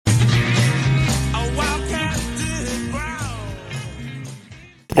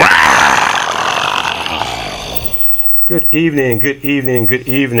Good evening, good evening, good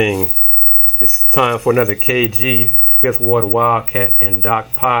evening. It's time for another KG, Fifth Ward Wildcat and Doc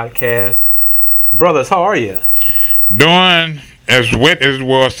podcast. Brothers, how are you? Doing as wet as it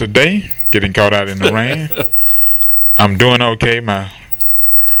was today, getting caught out in the rain. I'm doing okay. My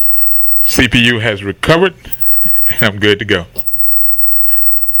CPU has recovered, and I'm good to go.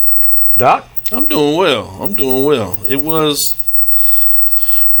 Doc? I'm doing well. It was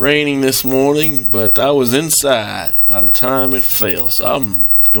raining this morning, but I was inside by the time it fell, so I'm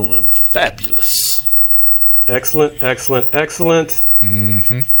doing fabulous. Excellent.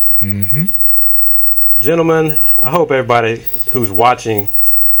 Gentlemen, I hope everybody who's watching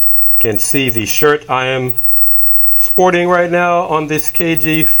can see the shirt I am sporting right now on this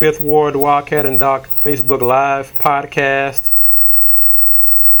KG Fifth Ward Wildcat and Doc Facebook Live podcast.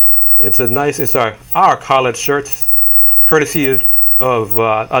 It's our college shirt, courtesy of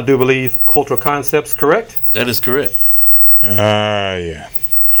I do believe Cultural Concepts, correct? That is correct. Yeah.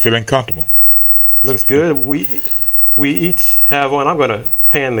 Feeling comfortable. Looks good. We each have one. I'm going to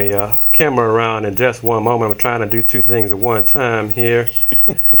pan the camera around in just one moment. I'm trying to do two things at one time here.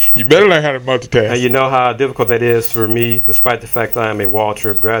 You better learn how to multitask. And you know how difficult that is for me, despite the fact I am a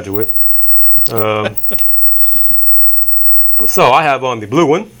Waltrip graduate. So I have on the blue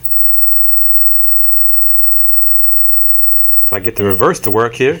one. If I get the reverse to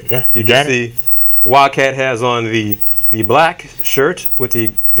work here, Yeah, you can see Wildcat has on the black shirt with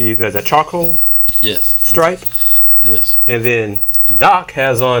the charcoal stripe. Yes. And then Doc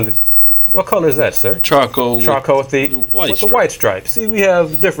has on what color is that, sir? Charcoal with the white stripe. See, we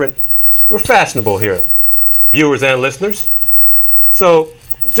have we're fashionable here, viewers and listeners. So,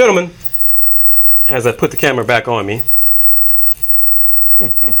 gentlemen, as I put the camera back on me,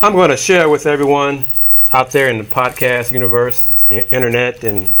 I'm going to share with everyone out there in the podcast universe, the internet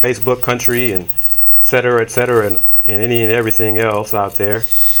and Facebook country and et cetera, and any and everything else out there.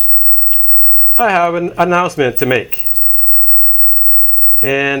 I have an announcement to make.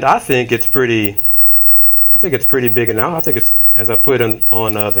 And I think it's pretty big now. I think it's, as I put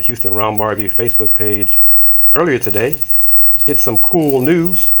on the Houston Round Barbie Facebook page earlier today, it's some cool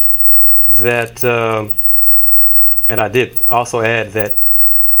news that, and I did also add that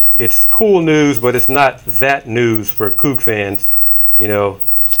it's cool news, but it's not that news for Coug fans. You know,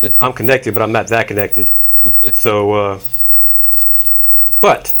 I'm connected, but I'm not that connected. So,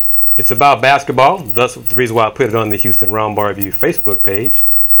 but it's about basketball. That's the reason why I put it on the Houston Round Barbie Facebook page.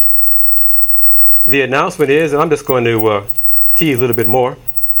 The announcement is, and I'm just going to tease a little bit more.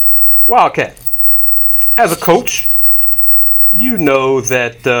 Wildcat, as a coach, you know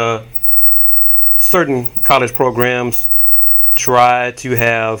that certain college programs try to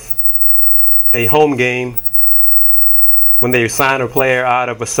have a home game. When they sign a player out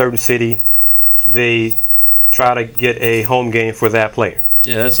of a certain city, they try to get a home game for that player.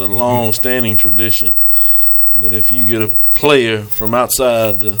 Yeah, that's a long-standing tradition. That if you get a player from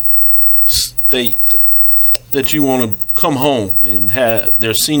outside the state that you want to come home and have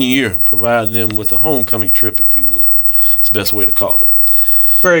their senior year, provide them with a homecoming trip, if you would. It's the best way to call it.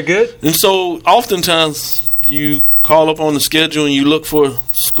 Very good. And so oftentimes you call up on the schedule and you look for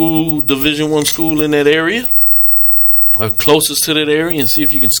Division I school in that area, or closest to that area, and see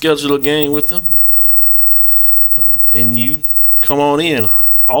if you can schedule a game with them. And you come on in.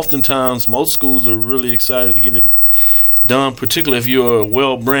 Oftentimes, most schools are really excited to get it done, particularly if you're a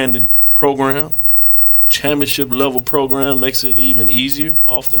well-branded program. Championship-level program makes it even easier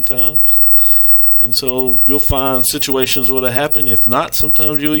oftentimes. And so you'll find situations where that happen. If not,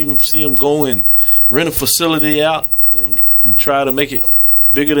 sometimes you'll even see them go and rent a facility out and try to make it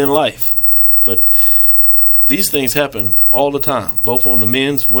bigger than life. But these things happen all the time, both on the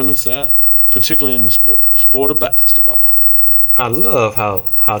men's, women's side, particularly in the sport of basketball. I love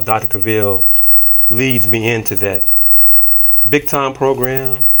how Dr. Cavill leads me into that big-time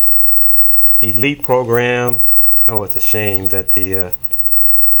program, elite program. Oh, it's a shame that the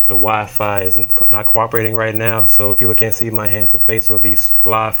Wi-Fi is not cooperating right now, so people can't see my handsome face with these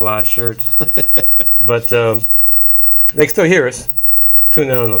fly shirts. But they can still hear us. Tune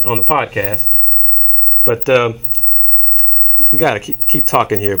in on the podcast. But we got to keep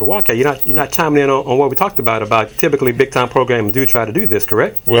talking here. But Wildcat, you're not chiming in on what we talked about typically big-time programs do try to do this,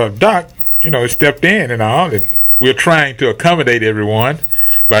 correct? Well, Doc, it stepped in and all. And we're trying to accommodate everyone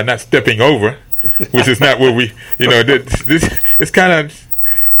by not stepping over, which is not what we, this it's kind of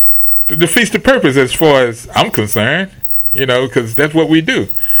defeats the purpose as far as I'm concerned, because that's what we do.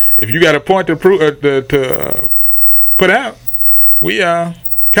 If you got a point to put out, we kind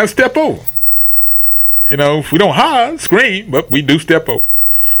of step over. We don't scream, but we do step over.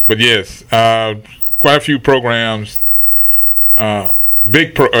 But yes, quite a few programs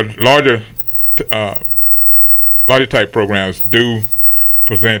larger type programs do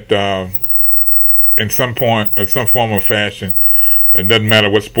present in some form or fashion. It doesn't matter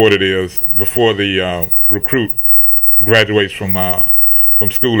what sport it is. Before the recruit graduates from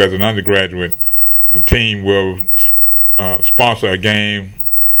school as an undergraduate, the team will sponsor a game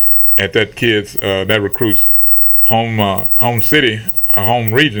at that recruit's home city, a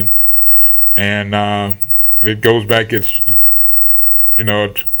home region, and it goes back. It's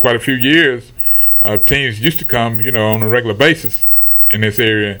quite a few years. Teams used to come, on a regular basis in this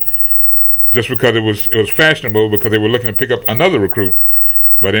area, just because it was fashionable, because they were looking to pick up another recruit.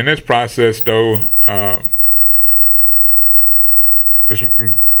 But in this process, though, this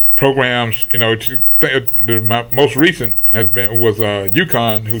programs, my most recent was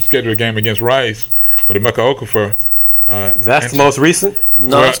UConn, who scheduled a game against Rice with Emeka Okafor. That's the most recent?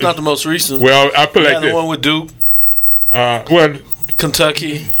 No, it's not the most recent. Well, I put like the one with Duke.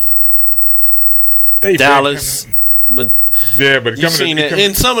 Kentucky. Dallas. But you've seen that.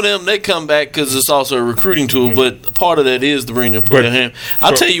 And some of them, they come back because it's also a recruiting tool, but part of that is to bring them put their hand.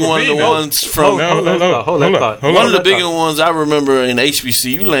 I'll tell you one of the ones from... Hold on. One of the bigger ones I remember in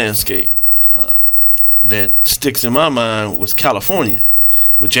HBCU landscape that sticks in my mind was California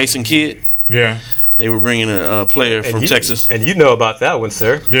with Jason Kidd. Yeah. They were bringing a player from Texas. And you know about that one,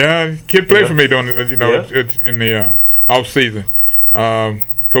 sir. Yeah, Kidd played for me during in the off season.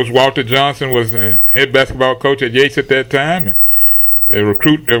 Coach Walter Johnson was a head basketball coach at Yates at that time. And the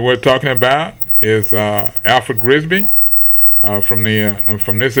recruit that we're talking about is Alfred Grisby from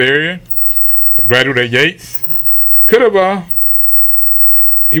this area, a graduate at Yates.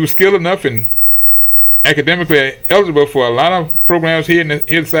 He was skilled enough and academically eligible for a lot of programs here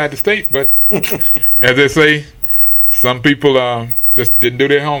inside the state, but as they say, some people just didn't do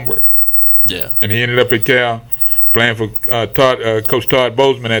their homework. Yeah. And he ended up at Cal playing for Coach Todd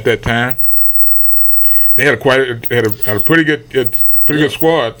Bozeman at that time. They had a pretty good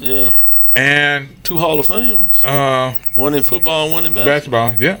squad. Yeah. And 2 Hall of Famers. One in football and one in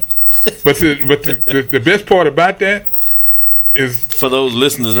basketball. Yeah. but the best part about that is, for those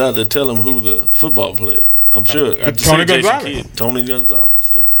listeners out there, tell them who the football player. I'm sure. Tony Gonzalez. Tony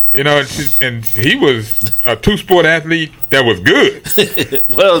Gonzalez, yes. And he was a 2-sport athlete that was good.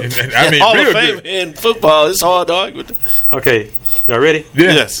 Well, I mean, Hall of Fame in football, it's hard to argue with that. Okay, y'all ready?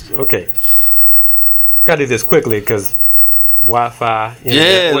 Yeah. Yes. Okay. Got to do this quickly because Wi-Fi.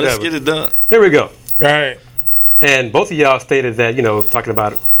 Yeah, let's get it done. Here we go. All right. And both of y'all stated that, talking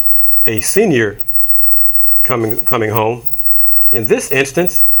about a senior coming home. In this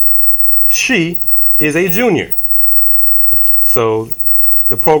instance, she is a junior. Yeah. So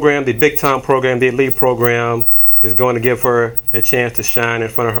the program, the big time program, the elite program, is going to give her a chance to shine in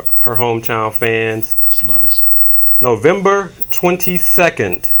front of her hometown fans. That's nice. November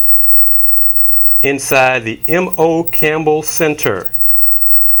 22nd, inside the M.O. Campbell Center.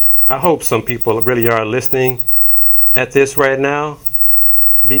 I hope some people really are listening at this right now,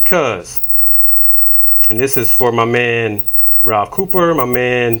 because, and this is for my man Ralph Cooper, my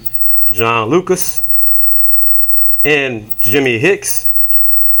man John Lucas, and Jimmy Hicks,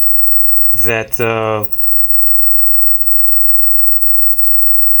 that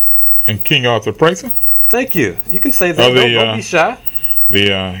and King Arthur Pricer. Thank you. You can say that. Don't be shy.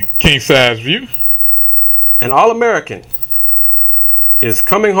 The King Size View. An All-American is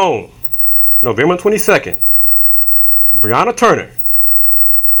coming home November 22nd. Brianna Turner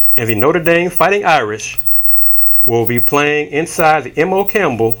and the Notre Dame Fighting Irish will be playing inside the M.O.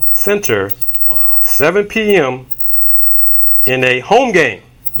 Campbell Center. Wow. 7 p.m. in a home game.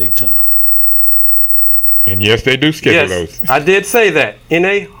 Big time. And yes, they do schedule those. I did say that. In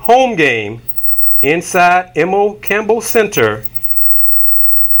a home game inside M.O. Campbell Center,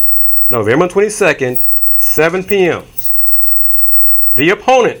 November 22nd, 7 p.m. The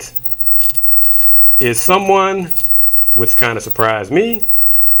opponent is someone which kind of surprised me,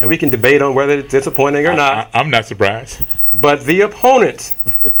 and we can debate on whether it's disappointing or not. I'm not surprised. But the opponent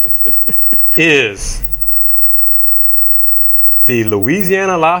is the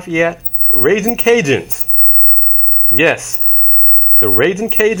Louisiana Lafayette Ragin' Cajuns. Yes, the Ragin'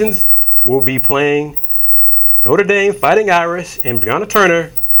 Cajuns will be playing Notre Dame Fighting Irish and Brianna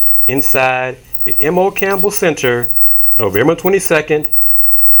Turner inside the M.O. Campbell Center, November 22nd,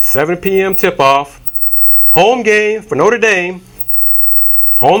 7 p.m. tip-off. Home game for Notre Dame.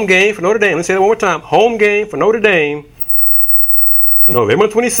 Home game for Notre Dame. Let's say that one more time. Home game for Notre Dame, November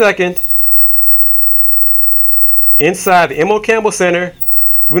 22nd, inside the M.O. Campbell Center.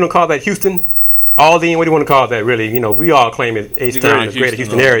 We don't call that Houston. Aldine, what do you want to call that, really? We all claim it H-Town, the greater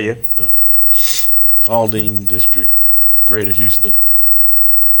Houston area. Yeah. Aldine District. Greater Houston.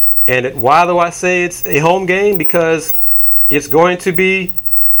 And why do I say it's a home game? Because it's going to be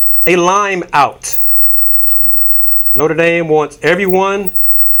a lime out. Notre Dame wants everyone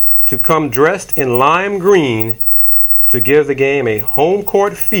to come dressed in lime green to give the game a home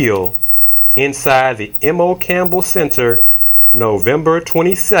court feel inside the M.O. Campbell Center November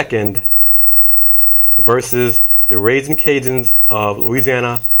 22nd versus the Ragin' Cajuns of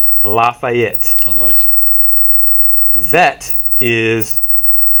Louisiana Lafayette. I like it. That is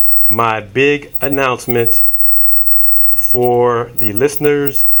my big announcement for the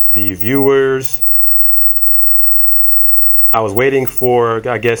listeners, the viewers. I was waiting for,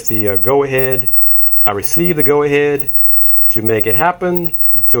 I guess, the go-ahead. I received the go-ahead to make it happen,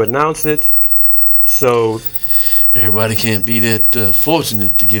 to announce it. So everybody can't be that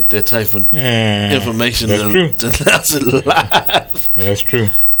fortunate to get that type of information to announce it live. That's true.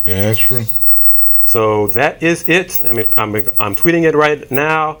 That's true. So that is it. I mean, I'm tweeting it right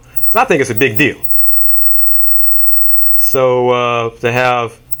now because I think it's a big deal. So to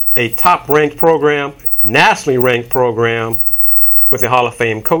have a top-ranked program, nationally ranked program with a Hall of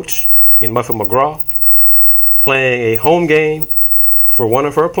Fame coach in Muffet McGraw playing a home game for one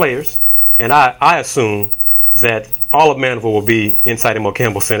of her players, and I assume that all of Mandeville will be inside M.O.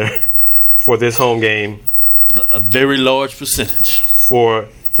 Campbell Center for this home game. A very large percentage.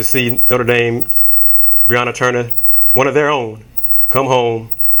 To see Notre Dame's Brianna Turner, one of their own, come home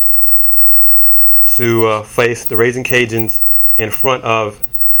to face the Ragin' Cajuns in front of,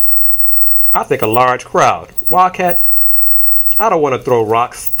 I think, a large crowd. Wildcat, I don't want to throw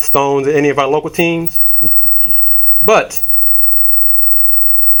rocks, stones at any of our local teams, but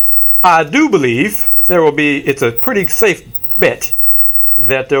I do believe it's a pretty safe bet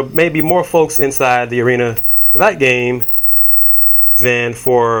that there may be more folks inside the arena for that game than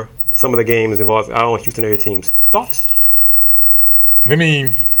for some of the games involving our own Houston area teams. Thoughts?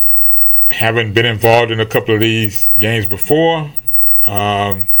 Having been involved in a couple of these games before,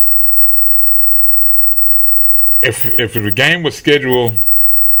 if the game was scheduled,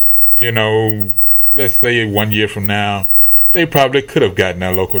 let's say 1 year from now, they probably could have gotten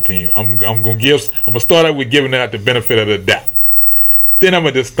our local team. I'm gonna start out with giving out the benefit of the doubt. Then I'm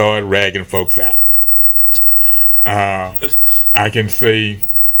gonna just start ragging folks out. I can say,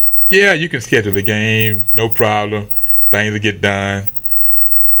 yeah, you can schedule the game, no problem. Things will get done.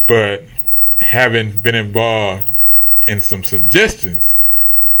 But having been involved in some suggestions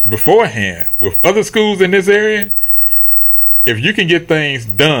beforehand with other schools in this area, if you can get things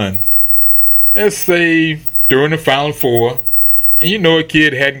done, let's say during the Final Four, and a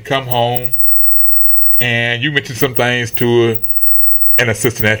kid hadn't come home, and you mentioned some things to an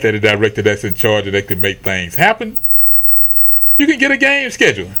assistant athletic director that's in charge that can make things happen, you can get a game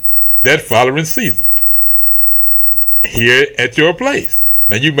scheduled that following season here at your place.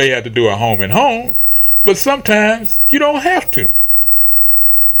 Now, you may have to do a home and home, but sometimes you don't have to.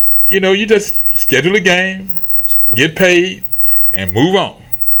 You just schedule a game, get paid, and move on.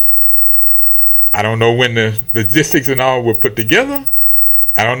 I don't know when the logistics and all were put together.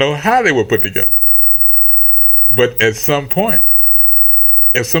 I don't know how they were put together. But at some point,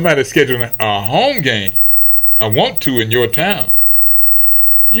 if somebody's scheduling a home game, I want to in your town,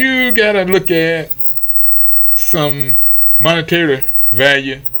 you got to look at some monetary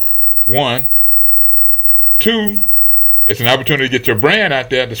value. 1. 2, it's an opportunity to get your brand out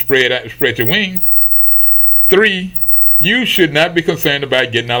there to spread your wings. 3, you should not be concerned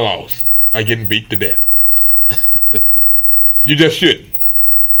about getting a loss or getting beat to death. You just shouldn't.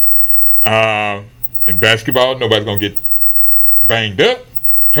 In basketball, nobody's going to get banged up,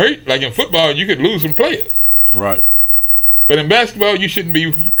 hurt. Like in football, you could lose some players. Right. But in basketball, you shouldn't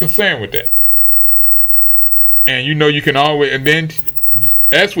be concerned with that. And you can always, and then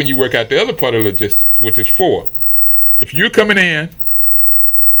that's when you work out the other part of logistics, which is 4. If you're coming in,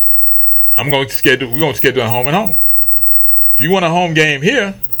 we're going to schedule a home and home. If you want a home game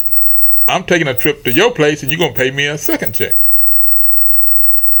here, I'm taking a trip to your place and you're going to pay me a second check.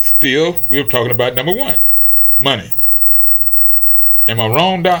 Still, we're talking about number 1, money. Am I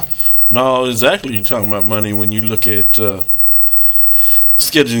wrong, Doc? No, exactly. You're talking about money when you look at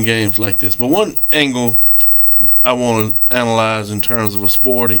scheduling games like this. But one angle I want to analyze in terms of a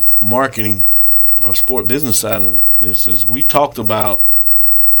sporting marketing or sport business side of this is we talked about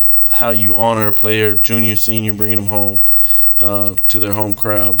how you honor a player, junior, senior, bringing them home to their home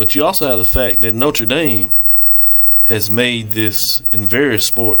crowd. But you also have the fact that Notre Dame has made this in various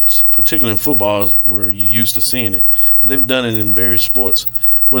sports, particularly in football where you're used to seeing it. But they've done it in various sports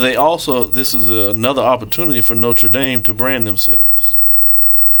where they also, this is another opportunity for Notre Dame to brand themselves.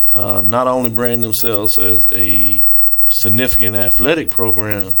 Not only brand themselves as a significant athletic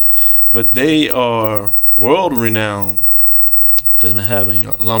program, but they are world renowned in having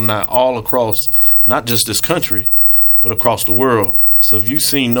alumni all across not just this country, but across the world. So if you've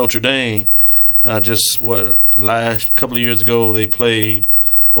seen Notre Dame, last couple of years ago they played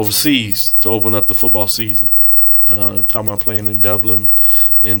overseas to open up the football season. Talking about playing in Dublin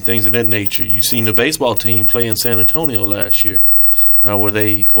and things of that nature. You've seen the baseball team play in San Antonio last year, where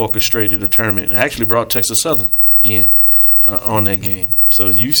they orchestrated a tournament and actually brought Texas Southern in on that game. So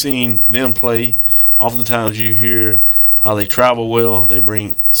you've seen them play. Oftentimes you hear how they travel well. They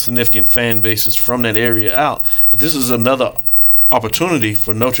bring significant fan bases from that area out. But this is another opportunity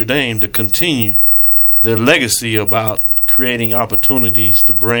for Notre Dame to continue their legacy about creating opportunities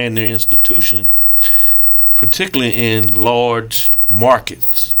to brand their institution, particularly in large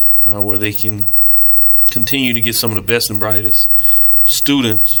markets where they can continue to get some of the best and brightest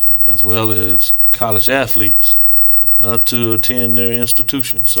students as well as college athletes to attend their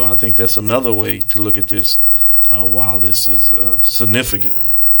institution. So I think that's another way to look at this while this is significant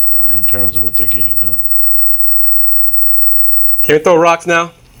in terms of what they're getting done. Can we throw rocks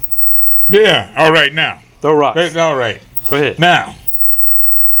now? Yeah, all right now. Throw rocks. All right. Go ahead. Now,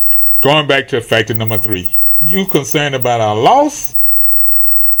 going back to factor number 3. You concerned about our loss?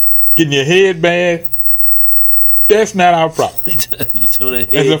 Getting your head bad? That's not our problem. That's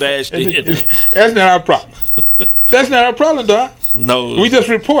not our problem. That's not our problem, Doc. No. We just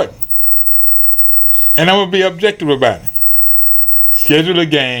report. And I'm going to be objective about it. Schedule a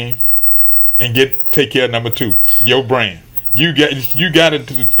game and take care of number 2, your brand. You got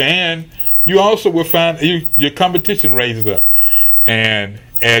it, and you also will find your competition raises up. And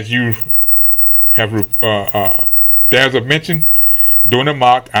as you have, there's a mention during the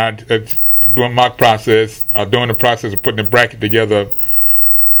mock process, during the process of putting the bracket together.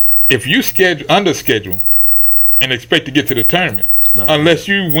 If you under schedule and expect to get to the tournament, unless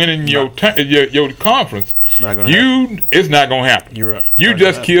you win in your conference, it's not going to happen. You're right. You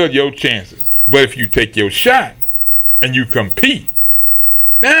just killed your chances. But if you take your shot and you compete,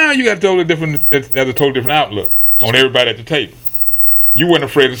 now you got a totally different outlook on everybody at the table. You weren't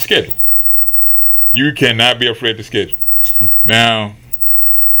afraid of the schedule. You cannot be afraid to schedule. Now,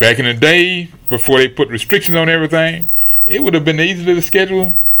 back in the day, before they put restrictions on everything, it would have been easier to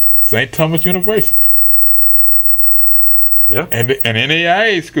schedule St. Thomas University. Yeah. And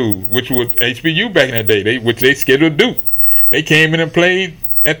NAIA school, which was HBU back in the day, which they scheduled Duke. They came in and played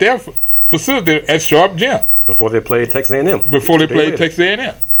at their facility at Sharp Gym. Before they played Texas A&M. Texas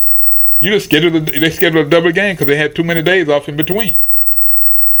A&M. They scheduled a double game because they had too many days off in between.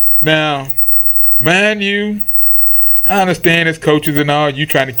 Now, mind you, I understand as coaches and all, you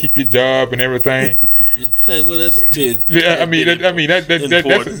trying to keep your job and everything. Well, that's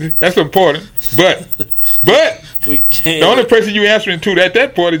that's important. But we can't. The only person you answering to at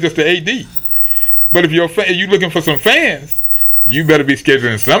that point is just the AD. But if you're looking for some fans, you better be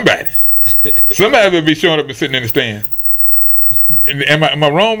scheduling somebody. Somebody will be showing up and sitting in the stand. Am I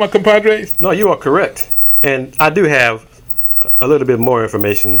wrong, my compadres? No, you are correct. And I do have a little bit more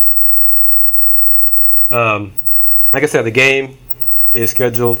information. Like I said, the game is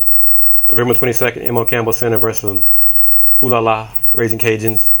scheduled November 22nd, M.O. Campbell Center versus Ooh La La, Raging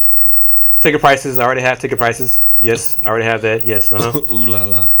Cajuns. Ticket prices, I already have ticket prices. Yes, I already have that. Yes, Ooh La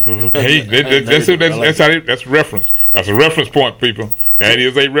La. Mm-hmm. Hey, that's reference. That's a reference point, people. That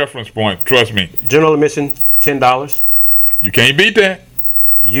is a reference point. Trust me. General admission, $10. You can't beat that.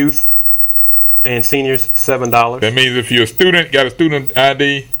 Youth and seniors, $7. That means if you're a student, got a student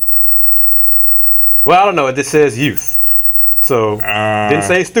ID. Well, I don't know. It just says youth. So, didn't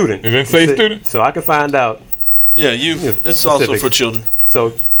say student. It didn't say student? So I can find out. Yeah, youth. It's also for children.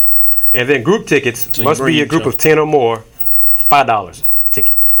 So, and then group tickets must be a group of 10 or more, $5 a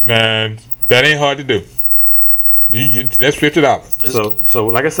ticket. Man, that ain't hard to do. That's $50. So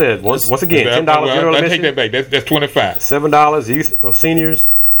like I said, once again, $10 general admission. I take that back. That's $25. $7 youth or seniors,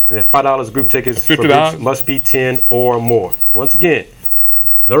 and then $5 group tickets. $50 for groups must be 10 or more. Once again,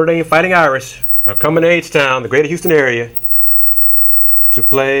 Notre Dame Fighting Irish are coming to H-Town, the greater Houston area, to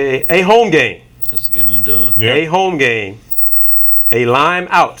play a home game. That's getting it done. Yep. A home game, a lime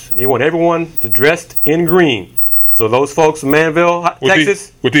out. They want everyone to dressed in green. So those folks from Manville,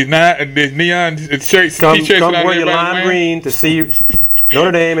 Texas, with these neon shirts, come t-shirts, wear your lime green to see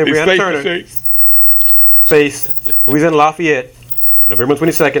Notre Dame and Brianna Turner face Louisiana Lafayette, November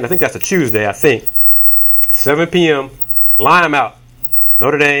 22nd. I think that's a Tuesday. 7 p.m. Lime out.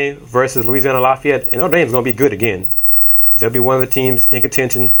 Notre Dame versus Louisiana Lafayette, and Notre Dame's going to be good again. They'll be one of the teams in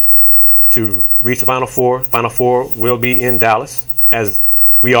contention to reach the Final Four. Final Four will be in Dallas, as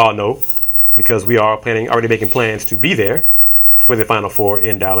we all know. because we are already making plans to be there for the Final Four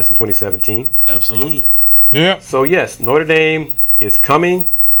in Dallas in 2017. Absolutely. Yeah. So yes, Notre Dame is coming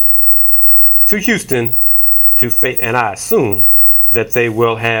to Houston and I assume that they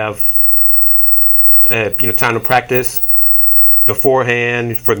will have time to practice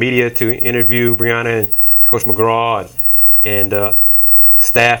beforehand for media to interview Brianna and Coach McGraw and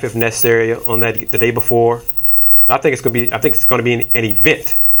staff if necessary on the day before. So I think it's going to be an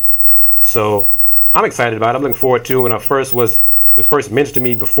event. So I'm excited about it. I'm looking forward to it. When it was first mentioned to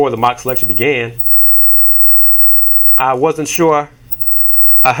me before the mock selection began, I wasn't sure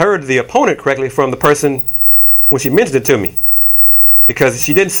I heard the opponent correctly from the person when she mentioned it to me, because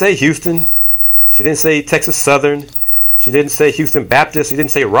she didn't say Houston, she didn't say Texas Southern, she didn't say Houston Baptist, she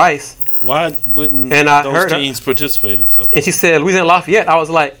didn't say Rice. Why wouldn't those teams participate in something? And she said Louisiana Lafayette. I was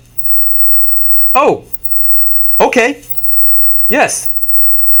like, oh, okay, yes,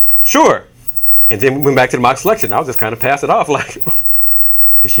 sure. And then we went back to the mock selection. I was just kind of pass it off like,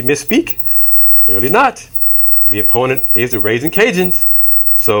 did she misspeak? Clearly not. The opponent is the Raging Cajuns.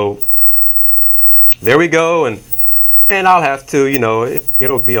 So there we go. And I'll have to,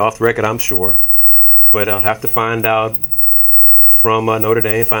 it'll be off the record, I'm sure. But I'll have to find out from Notre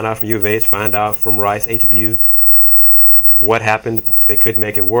Dame, find out from U of H, find out from Rice, HBU, what happened. They couldn't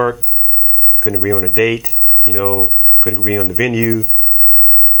make it work. Couldn't agree on a date. Couldn't agree on the venue.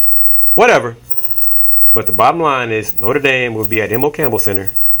 Whatever. But the bottom line is Notre Dame will be at M.O. Campbell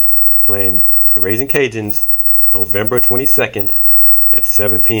Center playing the Raging Cajuns November 22nd at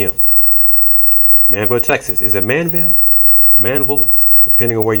 7 p.m. Manville, Texas. Is it Manville? Manville?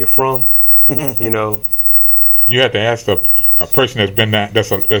 Depending on where you're from. You have to ask a person that's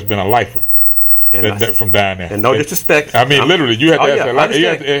been a lifer from down there. And no disrespect. I mean, literally, you have to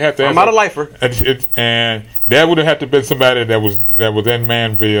ask. I'm not a lifer. And that would have had to been somebody that was in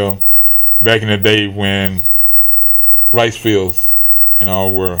Manville back in the day when rice fields and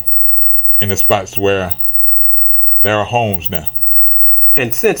all were in the spots where there are homes now.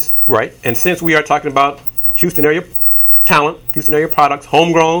 And since we are talking about Houston area talent, Houston area products,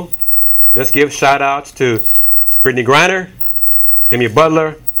 homegrown, let's give shout outs to Brittany Griner, Jimmy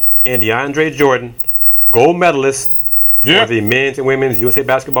Butler, and DeAndre Jordan, gold medalists for the men's and women's USA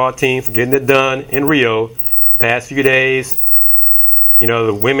basketball team for getting it done in Rio the past few days.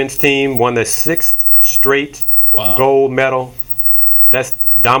 The women's team won their 6th straight gold medal. That's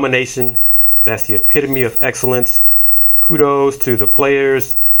domination. That's the epitome of excellence. Kudos to the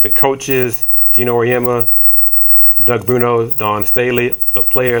players, the coaches, Gino Oriema, Doug Bruno, Dawn Staley, the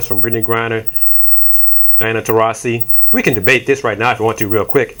players from Brittany Griner, Diana Taurasi. We can debate this right now if you want to real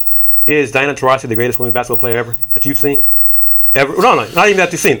quick. Is Diana Taurasi the greatest women's basketball player ever that you've seen? Ever? No, not even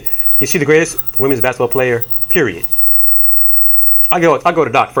that you've seen. Is she the greatest women's basketball player, period? I'll go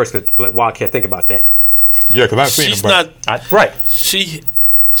to Doc first because let Wildcat think about that. Yeah, because I've seen her. She's not right. She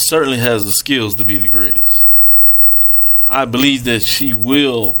certainly has the skills to be the greatest. I believe that she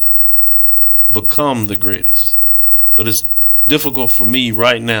will become the greatest. But it's difficult for me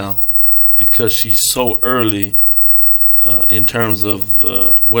right now because she's so early in terms of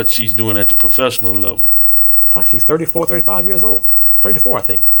what she's doing at the professional level. Doc, she's 34, 35 years old. 34, I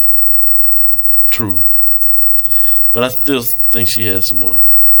think. True. But I still think she has some more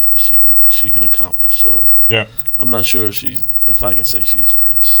that she can accomplish. So yeah, I'm not sure if I can say she's the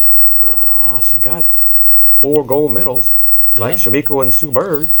greatest. She got 4 gold medals, like Shamiko and Sue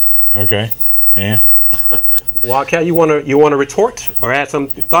Bird. Okay, yeah. Wildcat, you want to retort or add some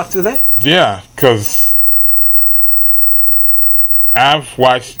thoughts to that? Yeah, because I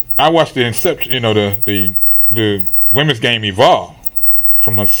watched the inception. The women's game evolve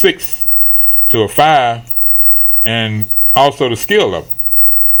from a 6 to a 5. And also the skill level,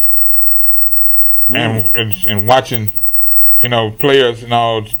 and watching, players and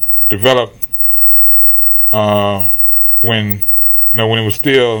all develop when it was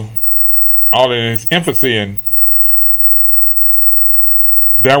still all in its infancy, and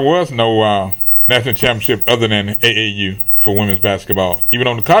there was no national championship other than AAU for women's basketball, even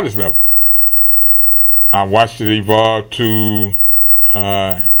on the college level. I watched it evolve to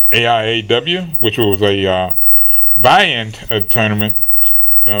AIAW, which was a buy-in tournament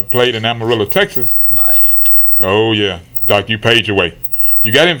played in Amarillo, Texas. Buy-in tournament. Oh yeah, Doc, you paid your way.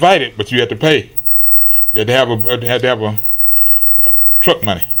 You got invited, but you had to pay. You had to have a truck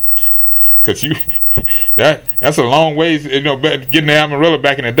money, because that's a long ways. Getting to Amarillo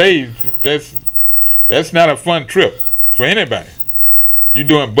back in the days, that's not a fun trip for anybody. You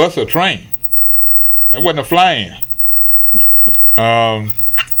doing bus or train? That wasn't a fly-in. And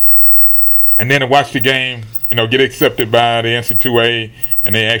then to watch the game get accepted by the NC2A,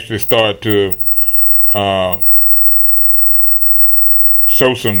 and they actually start to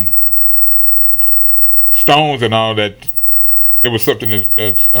show some stones and all that. It was something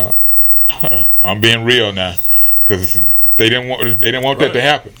that I'm being real now, because they didn't want that to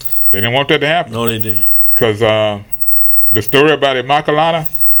happen. They didn't want that to happen. No, they didn't. Because the story about Immaculata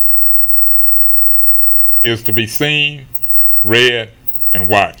is to be seen, read, and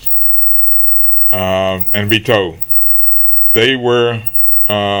watched, and be told. They were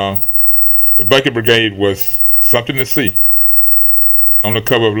the Bucket Brigade was something to see on the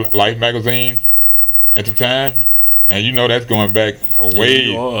cover of Life magazine at the time. Now that's going back a ways.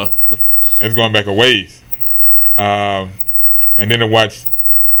 Yeah, That's going back a ways. And then to watch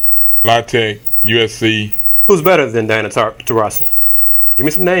La Tech, USC. Who's better than Diana Taurasi? Give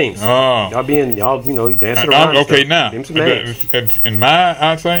me some names. Y'all you dancing around. Okay, stuff. now Give me some names. in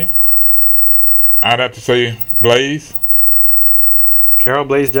my eyesight, I'd have to say Blaze. Carol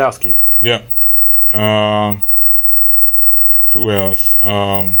Blazejowski. Yeah. Who else?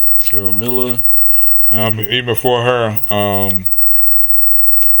 Cheryl Miller. Even before her,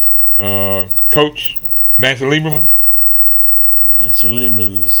 Coach Nancy Lieberman. Nancy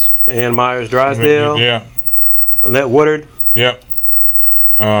Lehman is. Ann Myers Drysdale. Yeah. Annette Woodard. Yep.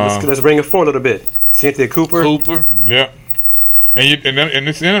 Let's bring it forward a little bit. Cynthia Cooper. Yep. And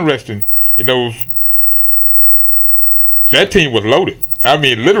it's interesting. That team was loaded. I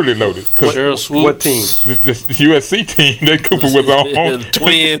mean, literally loaded. Cheryl Swoops. What team? The USC team that Cooper was on. The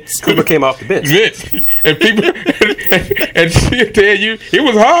Twins. Cooper came off the bench. And people, and she'll tell you it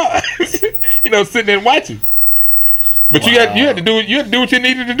was hard. Sitting there watching. But you had to do what you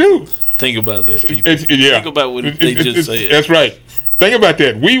needed to do. Think about that, people. Think about what they just said. That's right. Think about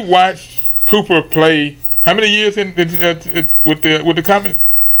that. We watched Cooper play how many years with the Comets?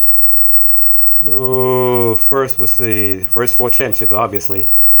 Oh, first first 4 championships, obviously.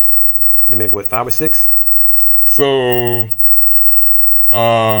 And maybe 5 or 6. So,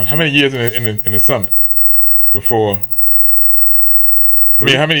 how many years in the Summit before?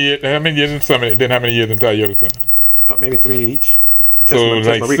 3. How many years in the Summit, and then how many years in Toyota Center? Maybe 3 each. So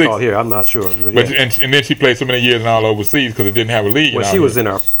Test my recall here. I'm not sure. But and then she played so many years in all overseas because it didn't have a league. Well, she was in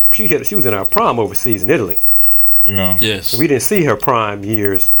our prime overseas in Italy. Yes. So we didn't see her prime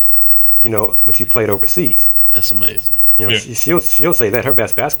years. When she played overseas. That's amazing. She'll say that her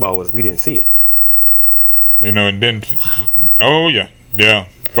best basketball was we didn't see it. And then folks,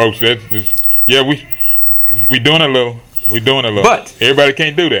 we doing a little. But everybody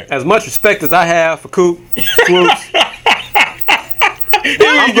can't do that. As much respect as I have for Coop, Swoops,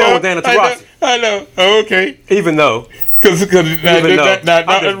 I'm going with Diana Taurasi. I know. Okay. Even though. Because remember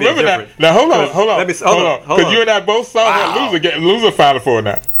now. Hold on. Because you and I both saw that loser Final Four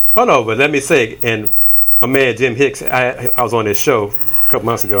now. Oh no, but let me say, and my man Jim Hicks, I was on this show a couple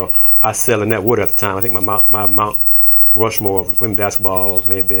months ago. I said Lynette Woodard at the time. I think my Mount Rushmore of women's basketball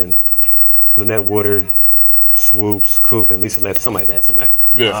may have been Lynette Woodard, Swoops, Coop, and Lisa Letts, something like that. Some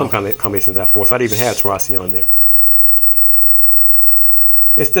kind of combination of that four. So I'd even have Taurasi on there.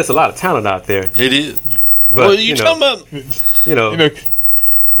 It's just a lot of talent out there. It is. But, talking about?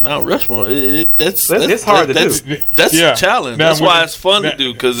 Mount Rushmore. It's hard to do. That's a challenge. That's why it's fun to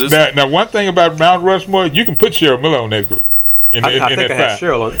do. Now, one thing about Mount Rushmore, you can put Cheryl Miller on that group. I think I had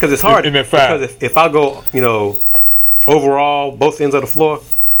Cheryl on because it's hard. Because if I go, overall both ends of the floor,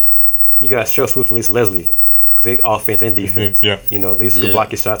 you got Cheryl Swoops and Lisa Leslie because they offense and defense. Lisa can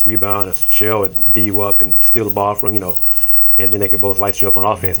block your shots, rebound, and Cheryl would D you up and steal the ball from and then they could both light you up on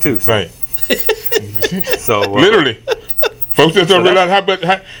offense too. So. Right. So literally, folks just don't realize how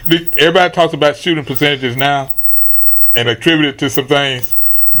everybody talks about shooting percentages now and attribute it to some things,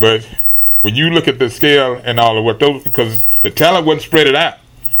 but when you look at the scale and all of what those, because the talent wasn't spread it out.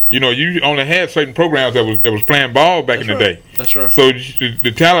 You only had certain programs that was playing ball back in the day. That's right. So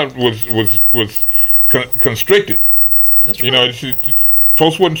the talent was constricted. That's right.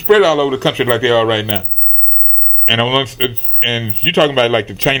 Folks wasn't spread all over the country like they are right now. And you're talking about like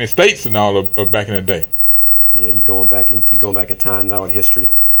the chain of states and all of back in the day. Yeah, you're going back in time now in history.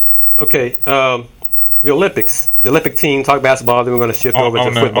 Okay, the Olympics, the Olympic team talk basketball. Then we're going to shift over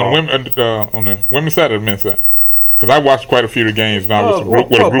to football. On the women's side or the men's side, because I watched quite a few of the games now with a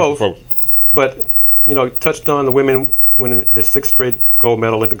group of folks. But touched on the women winning their 6th straight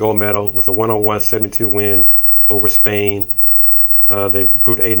Olympic gold medal with a 101-72 win over Spain. They've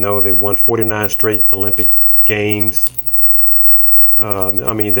improved 8-0. They've won 49 straight Olympic games.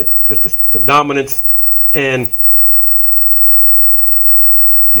 The dominance and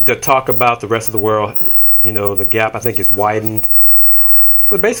the talk about the rest of the world, the gap I think is widened.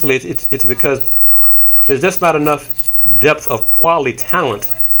 But basically, it's because there's just not enough depth of quality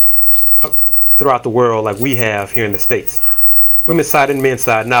talent throughout the world like we have here in the States. Women's side and men's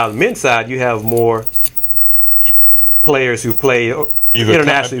side. Now, the men's side, you have more players who play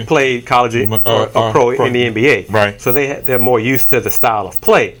internationally, play college or pro in the NBA. Right. So they're more used to the style of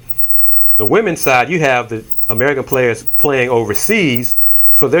play. The women's side, you have the American players playing overseas,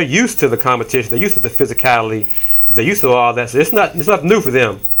 so they're used to the competition. They're used to the physicality. They're used to all that. So it's not new for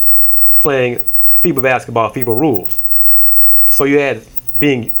them playing FIBA basketball, FIBA rules. So you add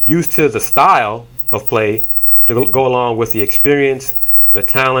being used to the style of play to go along with the experience, the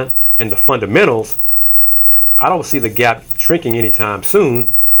talent, and the fundamentals. I don't see the gap shrinking anytime soon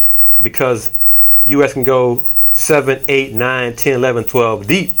because U.S. can go 7, 8, 9, 10, 11, 12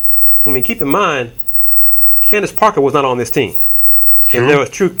 deep. I mean, keep in mind, Candace Parker was not on this team. True. And there was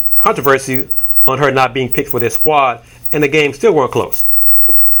true controversy on her not being picked for their squad, and the games still weren't close.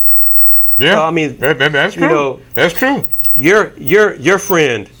 Yeah, I mean, that's true. You know, that's true. Your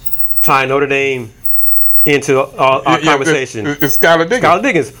friend tied Notre Dame into our conversation. It's Skylar Diggins. Skylar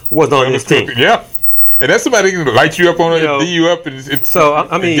Diggins was on this team. Yeah. And that's somebody who can light you up on it, D you up, and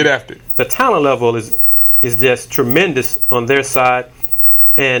get after it. The talent level is just tremendous on their side.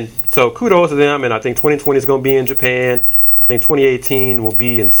 And so kudos to them. And I think 2020 is going to be in Japan. I think 2018 will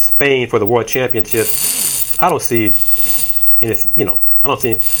be in Spain for the World Championship. I don't see,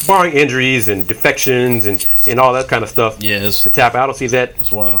 barring injuries and defections and all that kind of stuff. Yes. To tap out, I don't see that.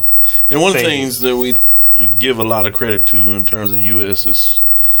 That's wild. And one of the things that we give a lot of credit to in terms of the U.S. is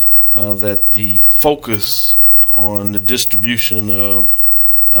that the focus on the distribution of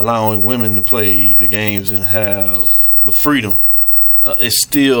allowing women to play the games and have the freedom is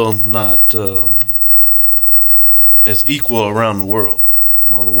still not as equal around the world.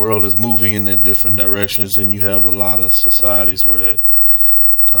 While the world is moving in that different directions, and you have a lot of societies where that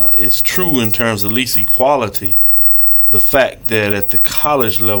is true in terms of at least equality, the fact that at the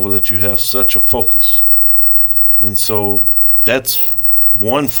college level that you have such a focus. And so that's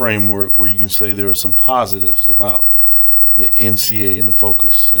one framework where you can say there are some positives about the NCAA and the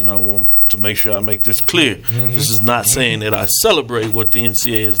focus. And I want to make sure I make this clear. Mm-hmm. This is not saying that I celebrate what the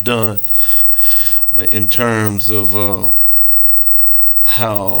NCAA has done in terms of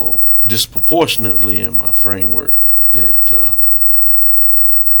how disproportionately in my framework that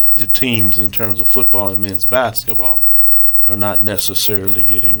the teams in terms of football and men's basketball are not necessarily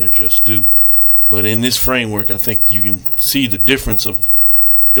getting their just due. But in this framework, I think you can see the difference of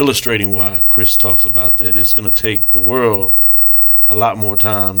illustrating why Chris talks about that. It's going to take the world a lot more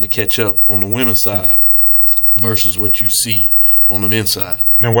time to catch up on the women's side versus what you see on the men's side.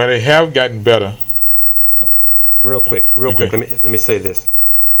 Now, where they have gotten better. Real quick. Let me say this,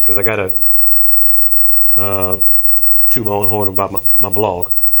 because I got to toot my own horn about my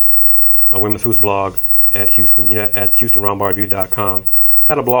blog, my Women's Hoops blog at Houston, at HoustonRoundBarReview.com. I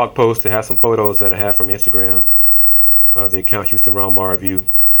had a blog post that has some photos that I have from Instagram, the account Houston Round Bar Review,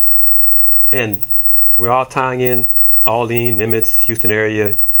 and we're all tying in Aldine, Nimitz, Houston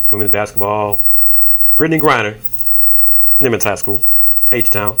area, women's basketball. Brittany Griner, Nimitz High School,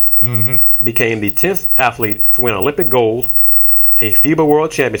 H-Town, became the 10th athlete to win Olympic gold, a FIBA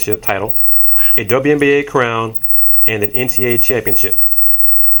World Championship title, a WNBA crown, and an NCAA championship.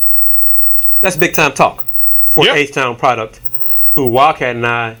 That's big time talk for an H-Town product who Wildcat and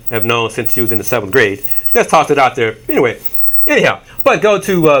I have known since she was in the 7th grade. Just tossed it out there. Anyhow, but go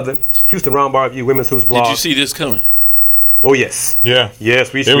to the Houston Round Bar Review Women's Hoops blog. Did you see this coming? Oh, yes. Yeah.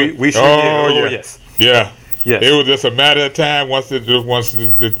 Yes, we sure did. Oh, yes. Yeah. Yes. It was just a matter of time once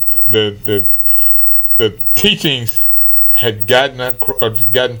the teachings had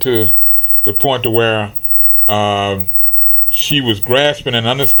gotten to the point to where she was grasping and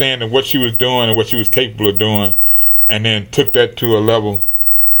understanding what she was doing and what she was capable of doing, and then took that to a level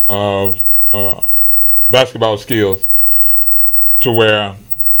of basketball skills to where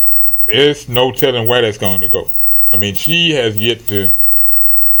there's no telling where that's going to go. I mean, she has yet to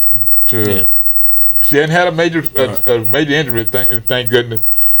she hadn't had a major injury, thank goodness,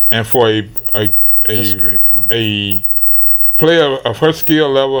 and for that's a great point. A player of her skill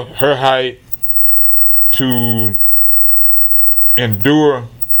level, her height, to endure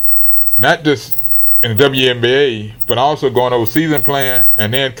not just in the WNBA, but also going overseas and playing,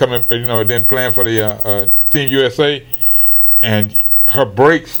 and then coming, then playing for the Team USA, and her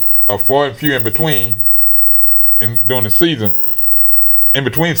breaks are far and few in between, during the season, in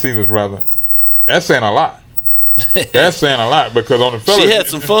between seasons rather. That's saying a lot. That's saying a lot, because on the fellas, she had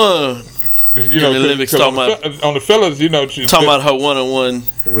some fun. In the Olympics, on the fellas, she's talking about her one-on-one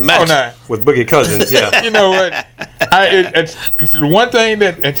match with Boogie Cousins. Yeah, you know what? It's one thing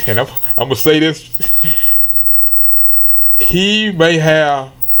that, and I'm gonna say this. he may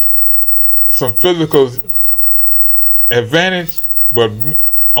have some physical advantage, but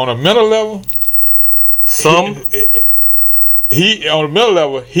on a mental level, he on a mental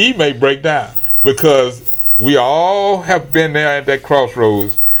level he may break down, because we all have been there at that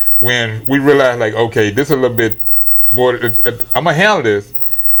crossroads when we realize, like, okay, this is a little bit more. I'm gonna handle this,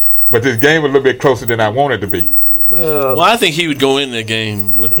 but this game is a little bit closer than I want it to be. Well, I think he would go in the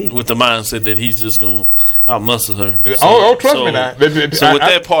game with the mindset that he's just going to outmuscle her. Trust me now. So with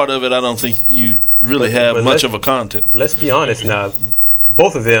that part of it, I don't think you really have much of a contest. Let's be honest now.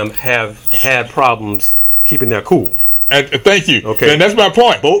 Both of them have had problems keeping their cool. Thank you. Okay, and that's my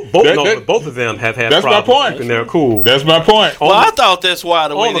point. Both of them have had problems keeping their cool. That's my point. Well, I thought that's why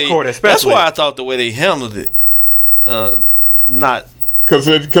the way that's why I thought the way they handled it, not. Because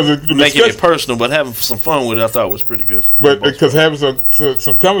making it personal, but having some fun with it, I thought was pretty good. But because having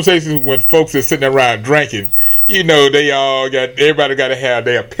some conversations when folks are sitting around drinking, everybody got to have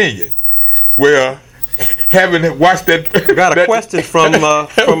their opinion. Well, having watched that, we got a question from one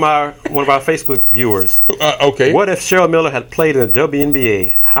of our Facebook viewers. Okay, what if Cheryl Miller had played in the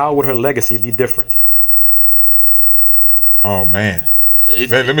WNBA? How would her legacy be different? Oh man.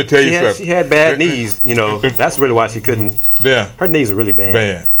 Let me tell you something. She had bad knees, That's really why she couldn't. Yeah, her knees are really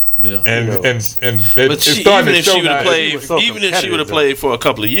bad. Yeah, but even if she would have played for a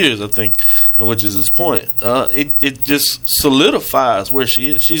couple of years, I think, which is his point, it just solidifies where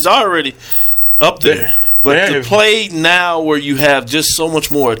she is. She's already up there, but to play now where you have just so much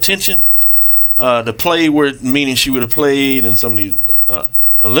more attention, to play meaning she would have played in some of these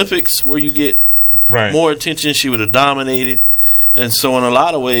Olympics where you get more attention, she would have dominated. And so in a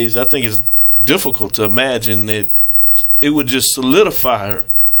lot of ways, I think it's difficult to imagine that it would just solidify her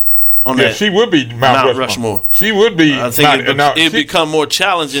on that. She would be Mount Rushmore. She would be. I think it'd become more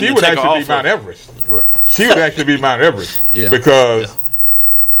challenging to take her off. She would actually be Mount Everest. Right. She would actually be Mount Everest. Because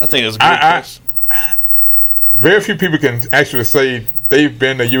I think it's a great question. Very few people can actually say they've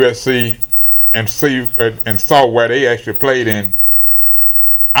been to USC and saw where they actually played in.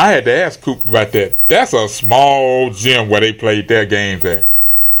 I had to ask Coop about that. That's a small gym where they played their games at.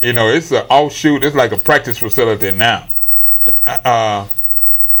 It's an offshoot. It's like a practice facility now.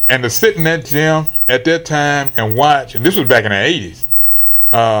 And to sit in that gym at that time and watch, and this was back in the 80s.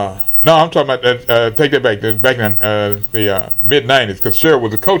 No, I'm talking about that. Take that back. Back in the mid 90s, because Cheryl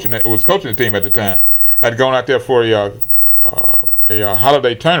was coaching the team at the time. I'd gone out there for a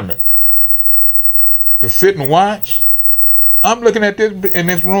holiday tournament. To sit and watch, I'm looking at this in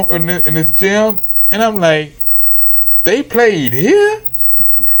this room in this gym, and I'm like, they played here.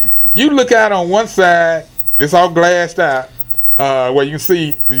 You look out on one side, it's all glassed out, where you can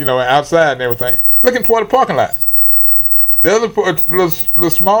see, outside and everything. Looking toward the parking lot. The other little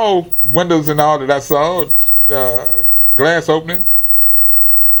small windows and all that I saw, glass opening.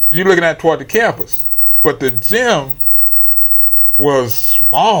 You looking at toward the campus, but the gym was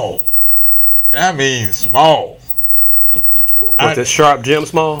small, and I mean small. Was the Sharp gym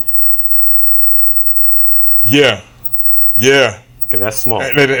small? Yeah. Okay, that's small.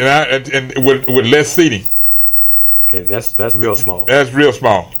 And with less seating. Okay, that's real small. That's real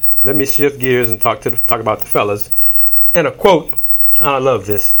small. Let me shift gears and talk about the fellas. And a quote. I love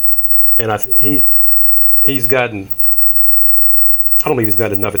this, and he's gotten. I don't believe he's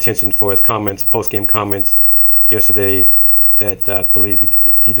got enough attention for his comments, post-game comments yesterday that I believe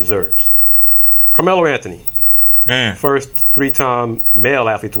he deserves. Carmelo Anthony. Man. First three-time male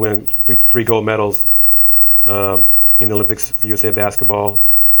athlete to win three gold medals in the Olympics for USA basketball.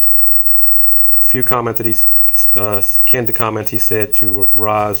 A few comments that candid comments he said to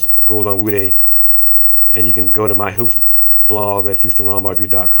Raz Goldanwude, and you can go to my Hoops blog at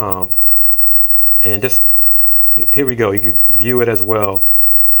HoustonRoundBallReview.com. And just here we go. You can view it as well.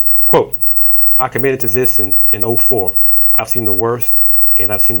 Quote, I committed to this in 2004. I've seen the worst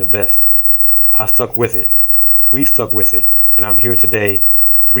and I've seen the best. I stuck with it. We stuck with it, and I'm here today,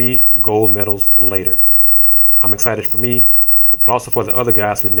 3 gold medals later. I'm excited for me, but also for the other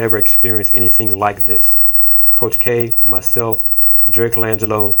guys who never experienced anything like this. Coach K, myself, Jerry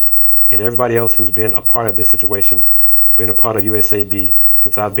Colangelo, and everybody else who's been a part of this situation, been a part of USAB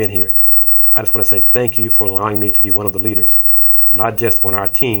since I've been here. I just want to say thank you for allowing me to be one of the leaders, not just on our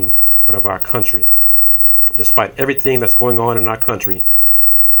team, but of our country. Despite everything that's going on in our country,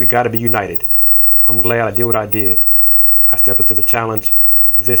 we got to be united. I'm glad I did what I did. I stepped into the challenge.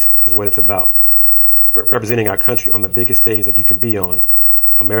 This is what it's about. Representing our country on the biggest stage that you can be on.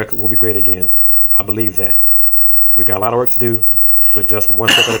 America will be great again. I believe that. We got a lot of work to do, but just one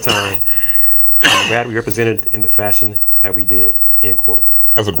step at a time. I'm glad we represented in the fashion that we did. End quote.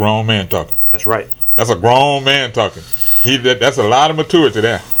 That's a grown man talking. That's right. That's a grown man talking. That's a lot of maturity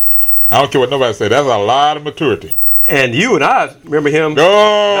there. I don't care what nobody say. That's a lot of maturity. And you and I remember him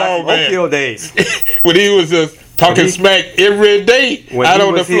Oh, man. Oakville days. When he was just talking smack every day out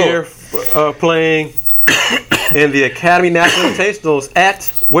on the floor. Here, playing in the Academy National Invitationals at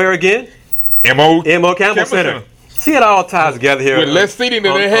where again? M.O. Campbell Center. See, it all ties together here. With less seating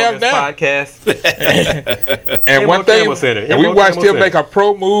than they have this now. Podcast. And one thing, and we watched him make a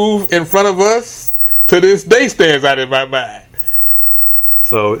pro move in front of us. To this day, stands out in my mind.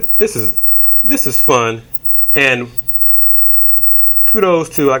 So this is fun, and kudos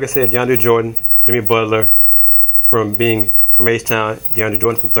to, like I said, DeAndre Jordan, Jimmy Butler, from H-Town, DeAndre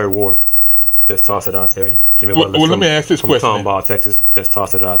Jordan from Third Ward. Just toss it out there. Jimmy Butler let me ask this from question. Tomball, Texas. Just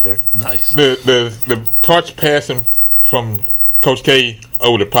toss it out there. Nice. The torch passing from Coach K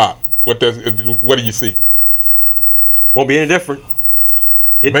over to Pop. What do you see? Won't be any different.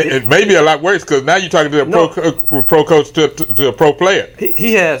 It may be a lot worse because now you're talking to a pro coach to a pro player.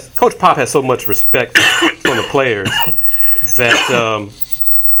 Coach Pop has so much respect from the players that,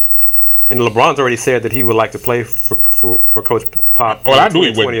 and LeBron's already said that he would like to play for Coach Pop. Well, I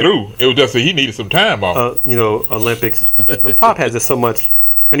knew he went through. It was just that he needed some time off. Olympics. But Pop has just so much,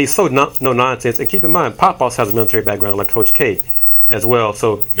 and he's so no nonsense. And keep in mind, Pop also has a military background like Coach K as well.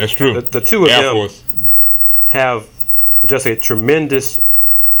 So that's true. The two of Air them Force. have just a tremendous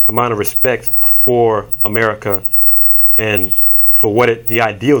amount of respect for America and for what the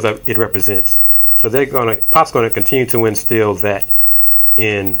ideals that it represents. So Pop's gonna continue to instill that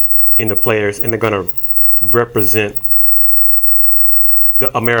in the players, and they're gonna represent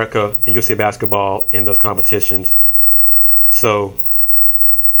the America and USA basketball in those competitions. So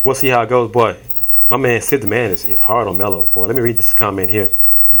we'll see how it goes. Boy, my man Sid the Man is hard on Melo. Boy, let me read this comment here.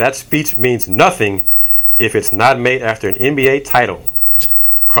 That speech means nothing if it's not made after an NBA title.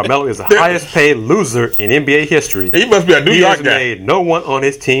 Carmelo is the highest paid loser in NBA history. He must be a New York guy. He has made no one on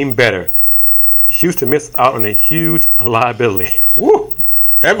his team better. Houston missed out on a huge liability. Woo!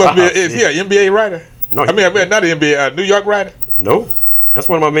 That must be. Is he an NBA writer? No, not an NBA. New York writer. No, that's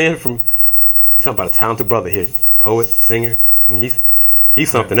one of my men from. He's talking about a talented brother here, poet, singer. And he's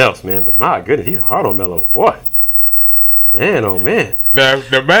something else, man. But my goodness, he's hard on Melo, boy. Man, oh man. Now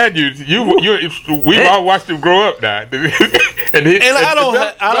mind we've all watched him grow up now, and I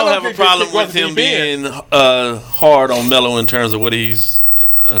don't have a problem with him being hard on Melo in terms of what he's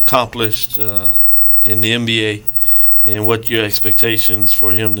accomplished in the NBA and what your expectations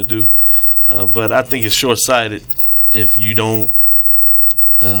for him to do. But I think it's short-sighted if you don't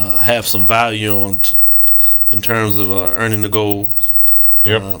have some value in terms of earning the gold.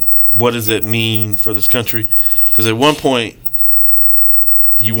 Yep. What does that mean for this country? Because at one point,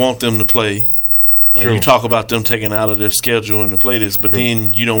 you want them to play. You talk about them taking out of their schedule and to play this, but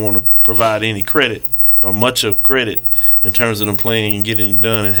then you don't want to provide any credit or much of credit in terms of them playing and getting it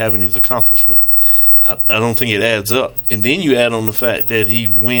done and having his accomplishment. I don't think it adds up. And then you add on the fact that he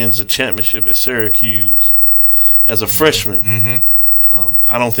wins the championship at Syracuse as a freshman. Mm-hmm.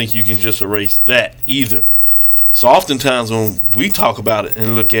 I don't think you can just erase that either. So oftentimes when we talk about it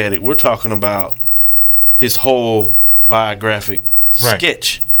and look at it, we're talking about his whole biographic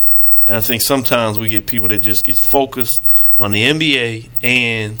sketch. And I think sometimes we get people that just get focused on the NBA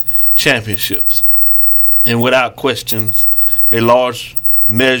and championships. And without questions, a large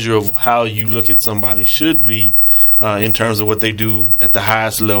measure of how you look at somebody should be in terms of what they do at the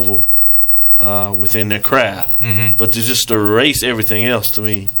highest level within their craft. Mm-hmm. But to just erase everything else, to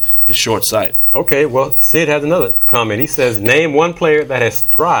me, is short-sighted. Okay, well, Sid has another comment. He says, name one player that has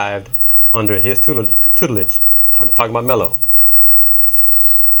thrived under his tutelage. Talking about Melo.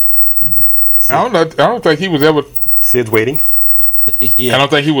 I don't think he was ever. Sid's waiting. Yeah. I don't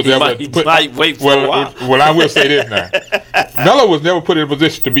think he was ever. Might wait for a while. Well, I will say this now. Melo was never put in a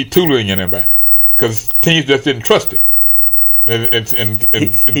position to be tutoring anybody because teams just didn't trust him.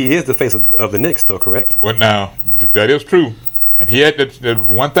 He is the face of the Knicks, though, correct? Well, now that is true, and he had the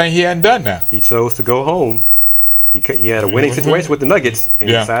one thing he hadn't done now. He chose to go home. He had a winning situation with the Nuggets and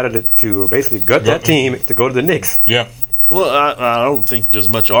decided to basically gut that team to go to the Knicks. Yeah. Well, I don't think there's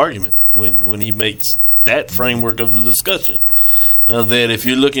much argument when he makes that framework of the discussion. That if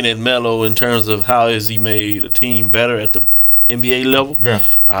you're looking at Melo in terms of how has he made a team better at the NBA level,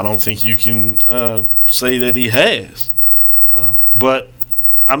 I don't think you can say that he has. But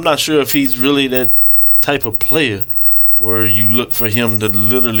I'm not sure if he's really that type of player where you look for him to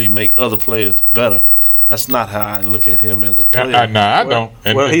literally make other players better. That's not how I look at him as a player. I don't.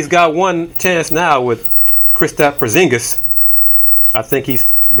 Well, he's got one chance now with Kristaps Porzingis. I think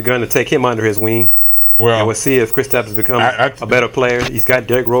he's begun to take him under his wing. Well, and we'll see if Kristaps has become a better player. He's got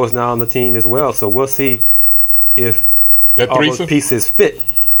Derrick Rose now on the team as well, so we'll see if all those pieces fit.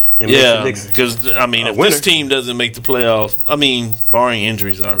 Yeah, because if this team doesn't make the playoffs, barring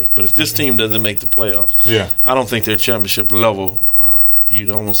injuries, but if this team doesn't make the playoffs, I don't think they're championship level.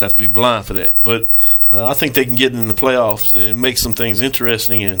 You'd almost have to be blind for that. But I think they can get in the playoffs and make some things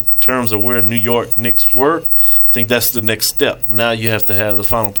interesting in terms of where New York Knicks were. I think that's the next step. Now you have to have the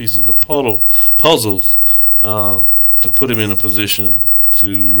final pieces of the puzzles to put them in a position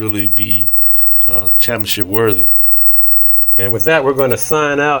to really be championship worthy. And with that, we're going to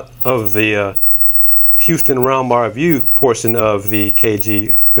sign out of the Houston Roundbar Review portion of the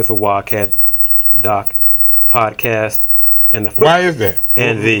KG Fifth of Wildcat Doc podcast. And why is that?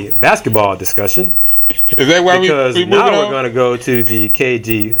 And the basketball discussion. Is that why because we now we're going to go to the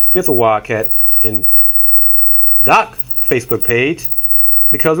KG Fifth of Wildcat and Doc Facebook page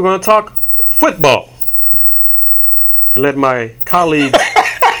because we're going to talk football and let my colleagues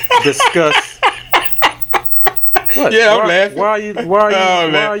discuss. What? Yeah, I'm laughing. Why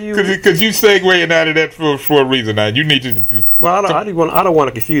are you? Because you segueing out of that for a reason. Now you need to. Well, I don't want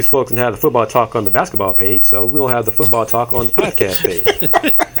to confuse folks and have the football talk on the basketball page, so we don't have the football talk on the podcast page.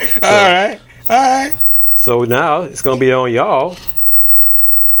 All right. So now it's going to be on y'all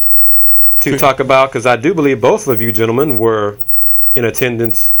to talk about, because I do believe both of you gentlemen were in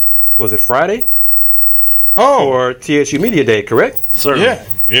attendance. Was it Friday? Or TSU Media Day, correct? Certainly.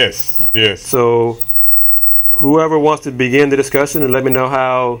 Yeah. Yes. So whoever wants to begin the discussion and let me know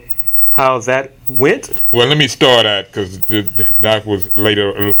how that went. Well, let me start out because Doc was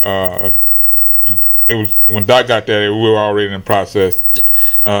later. It was when Doc got there, we were already in the process.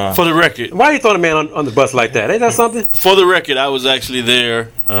 For the record, why are you throwing a man on the bus like that? Ain't that something? For the record, I was actually there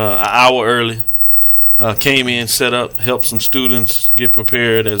an hour early. Came in, set up, helped some students get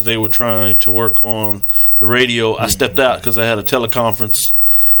prepared as they were trying to work on the radio. I stepped out because I had a teleconference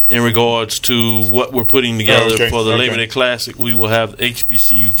in regards to what we're putting together for the Labor Day Classic. We will have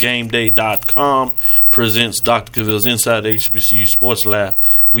HBCUGameDay.com presents Dr. Cavill's Inside the HBCU Sports Lab.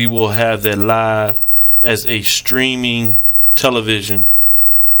 We will have that live as a streaming television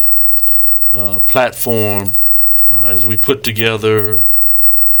platform as we put together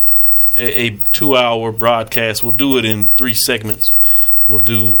a 2-hour broadcast. We'll do it in 3 segments. We'll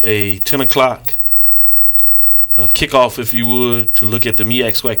do a 10 o'clock kickoff, if you would, to look at the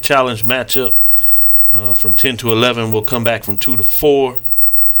MEAC SWAC Challenge matchup. From 10 to 11, we'll come back from 2 to 4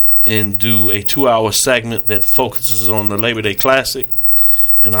 and do a 2-hour segment that focuses on the Labor Day Classic.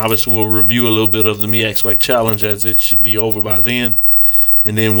 And obviously we'll review a little bit of the MEAC SWAC Challenge as it should be over by then.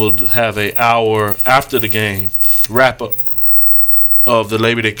 And then we'll have an hour after the game wrap-up of the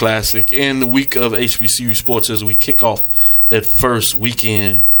Labor Day Classic and the week of HBCU sports as we kick off that first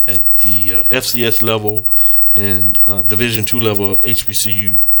weekend at the FCS level and Division II level of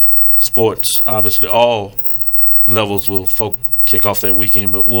HBCU sports. Obviously, all levels will kick off that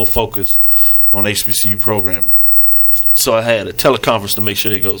weekend, but we'll focus on HBCU programming. So I had a teleconference to make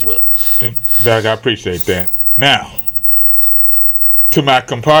sure that goes well. Doug, I appreciate that. Now, to my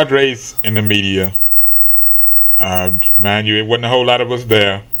compadres in the media, mind you, it wasn't a whole lot of us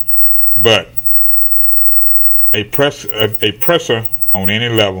there, but a presser on any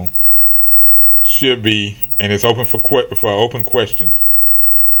level should be, and it's open for open questions.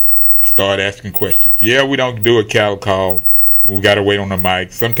 Start asking questions. Yeah, we don't do a cattle call. We got to wait on the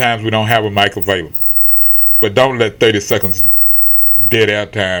mic. Sometimes we don't have a mic available. But don't let 30 seconds dead air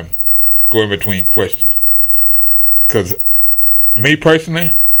time go in between questions. Because me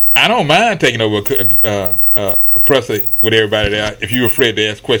personally, I don't mind taking over a presser with everybody there. If you're afraid to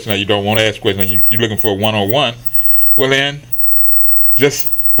ask questions or you don't want to ask questions, you're looking for a one-on-one, well then,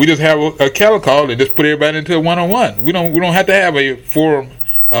 we just have a cattle call and just put everybody into a one-on-one. We don't have to have a forum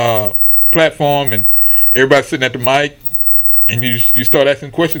platform and everybody sitting at the mic and you start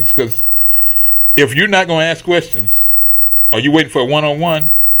asking questions, because if you're not going to ask questions or you're waiting for a one-on-one,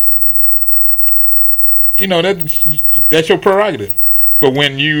 that's your prerogative. But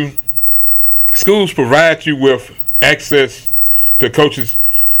when schools provide you with access to coaches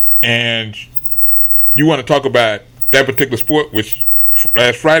and you want to talk about that particular sport, which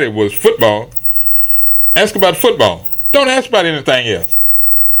last Friday was football, ask about football. Don't ask about anything else.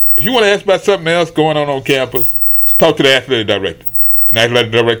 If you want to ask about something else going on campus, talk to the athletic director. And the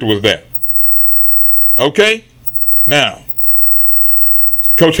athletic director was that. Okay? Now,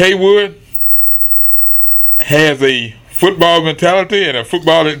 Coach Haywood has a football mentality and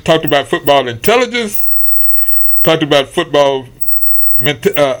talked about football intelligence, talked about football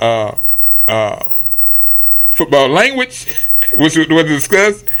football language, which was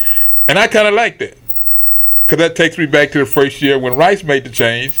discussed, and I kind of like that. because that takes me back to the first year when Rice made the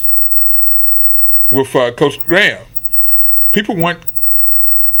change with Coach Graham. People weren't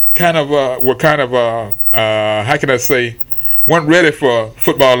how can I say, weren't ready for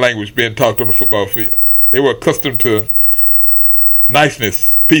football language being talked on the football field. They were accustomed to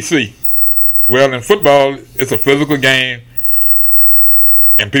niceness, PC. Well, in football, it's a physical game,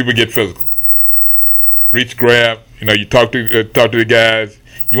 and people get physical. Reach, grab. You talk to the guys.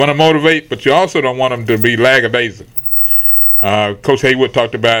 You want to motivate, but you also don't want them to be lackadaisical. Coach Haywood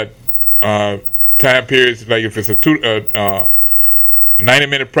talked about time periods, like if it's a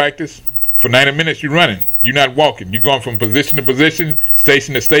 90-minute practice, for 90 minutes you're running. You're not walking. You're going from position to position,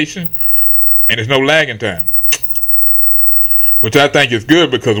 station to station, and there's no lagging time. Which I think is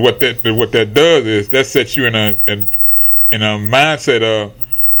good, because what that does is that sets you in a mindset of,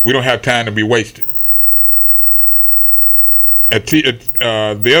 we don't have time to be wasted.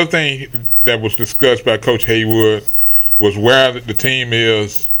 The other thing that was discussed by Coach Haywood was where the team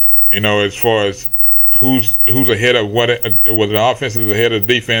is, as far as who's ahead of whether the offense is ahead of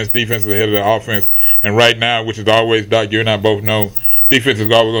the defense is ahead of the offense. And right now, which is always, Doc, you and I both know, defense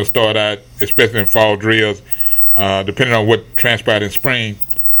is always going to start out, especially in fall drills, depending on what transpired in spring,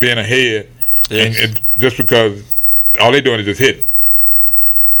 being ahead. Yes. And just because all they're doing is just hitting.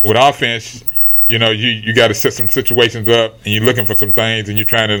 With offense, you got to set some situations up, and you're looking for some things, and you're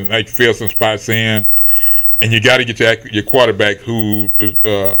trying to fill some spots in. And you got to get your quarterback who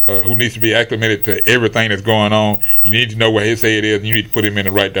needs to be acclimated to everything that's going on. You need to know where his head is, and you need to put him in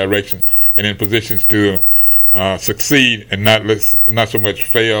the right direction and in positions to succeed and not so much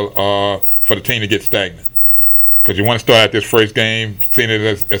fail for the team to get stagnant. Because you want to start out this first game seeing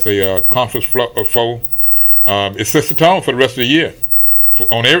it as a conference foe. It sets the tone for the rest of the year for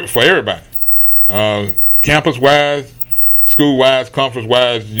everybody. Campus-wise, school-wise,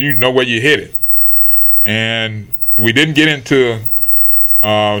 conference-wise, you know where you're headed. And we didn't get into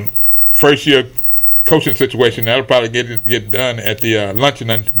first year coaching situation. That'll probably get done at the luncheon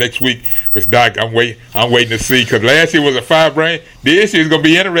next week. Which, Doc, I'm waiting to see, because last year was a fire brain. This year's gonna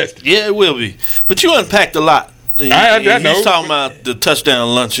be interesting. Yeah, it will be. But you unpacked a lot. I know. He's talking about the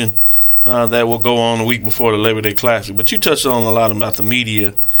touchdown luncheon that will go on the week before the Labor Day Classic. But you touched on a lot about the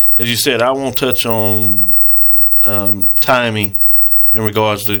media. As you said, I won't touch on timing in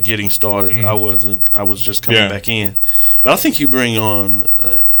regards to getting started. Mm-hmm. I was just coming back in. But I think you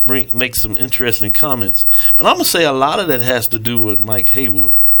make some interesting comments. But I'm going to say a lot of that has to do with Mike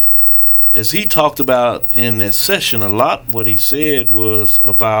Haywood. As he talked about in that session, a lot what he said was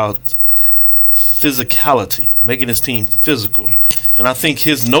about physicality, making his team physical. And I think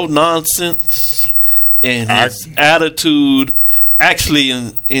his no-nonsense and his attitude actually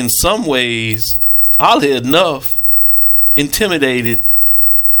in some ways, oddly enough, intimidated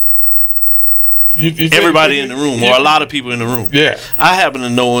everybody in the room, or a lot of people in the room. Yeah, I happen to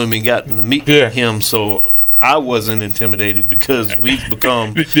know him and gotten to meet him, so I wasn't intimidated, because we've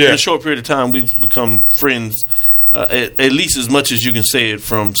become in a short period of time we've become friends, at least as much as you can say it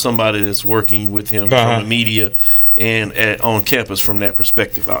from somebody that's working with him from the media and on campus from that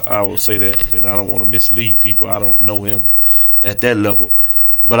perspective. I will say that, and I don't want to mislead people. I don't know him at that level.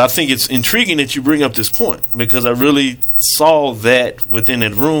 But I think it's intriguing that you bring up this point, because I really saw that within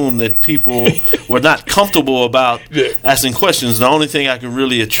that room that people were not comfortable about asking questions. The only thing I can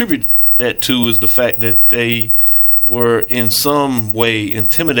really attribute that to is the fact that they were in some way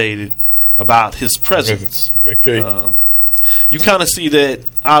intimidated about his presence. Okay. You kind of see that,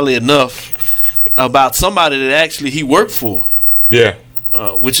 oddly enough, about somebody that actually he worked for. Yeah.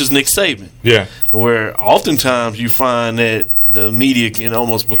 Which is Nick Saban. Yeah. Where oftentimes you find that the media can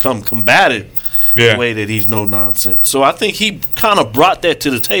almost become combative the way that he's no nonsense. So I think he kind of brought that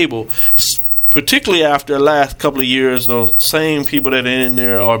to the table, particularly after the last couple of years. The same people that are in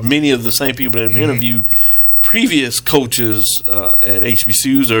there, or many of the same people that have interviewed previous coaches at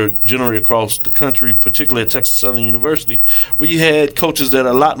HBCUs or generally across the country, particularly at Texas Southern University, where you had coaches that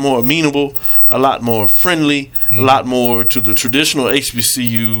are a lot more amenable, a lot more friendly, a lot more to the traditional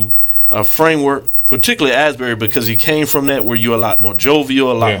HBCU framework, particularly Asbury, because he came from that, where you're a lot more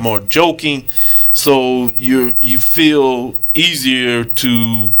jovial, a lot more joking. So you feel easier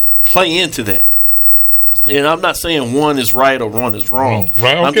to play into that. And I'm not saying one is right or one is wrong.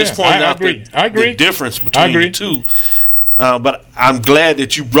 Right, okay. I'm just pointing out the difference between the two. But I'm glad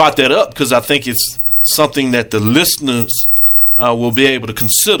that you brought that up, because I think it's something that the listeners will be able to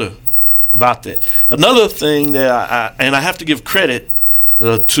consider about that. Another thing that I have to give credit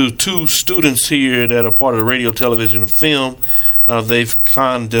to two students here that are part of the radio, television, and film. They've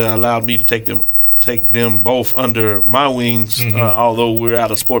kind of allowed me to take them both under my wings, although we're out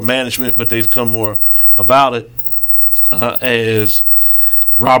of sport management, but they've come more about it as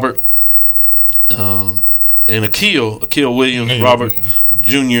Robert and Akil Williams, Robert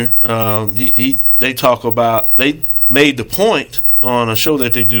Jr. They talk about, they made the point on a show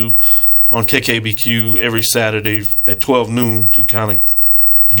that they do on KKBQ every Saturday at 12 noon to kind of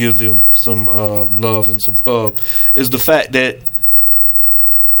give them some love and some pub, is the fact that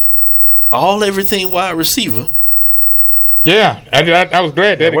everything wide receiver. Yeah, I was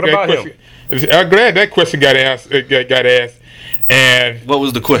glad that. What about question, him? I'm glad that question got asked. And what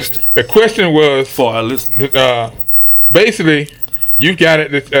was the question? The question was for our listeners. Basically, you got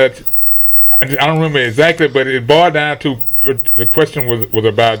it. I don't remember exactly, but it boiled down to the question was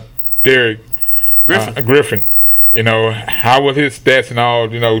about Derek Griffin. You know, how was his stats and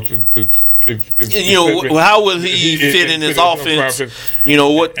all? You know, how would he fit in his offense? You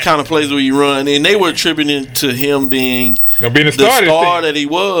know, what kind of plays would he run? And they were attributing to him being the star that he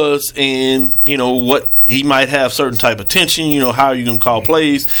was, and you know what, he might have certain type of tension. You know, how are you going to call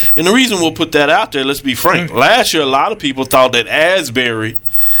plays? And the reason we'll put that out there, let's be frank. Last year, a lot of people thought that Asbury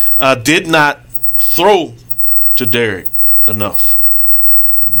did not throw to Derek enough.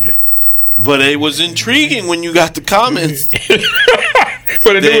 But it was intriguing when you got the comments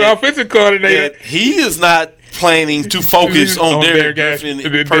for the new offensive coordinator. He is not planning to focus on Derek Griffin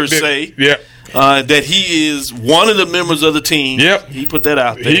per se. Yeah. That he is one of the members of the team. Yep. He put that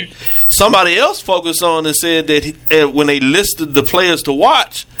out there. Somebody else focused on and said that when they listed the players to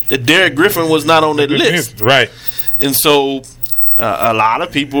watch, that Derek Griffin was not on that list. Right. And so a lot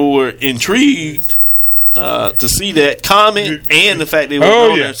of people were intrigued to see that comment and the fact they were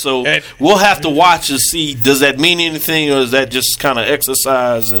on there. So we'll have to watch and see, does that mean anything, or is that just kind of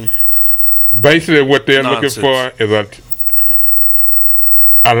exercise? And basically what they're looking for is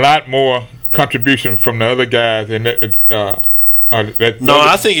a lot more contribution from the other guys. And I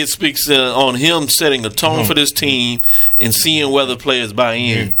think it speaks on him setting a tone for this team and seeing whether players buy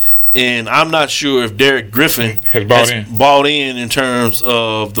in. And I'm not sure if Derek Griffin has bought in terms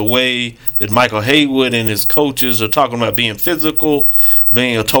of the way that Michael Haywood and his coaches are talking about being physical,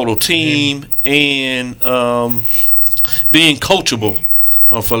 being a total team, and being coachable,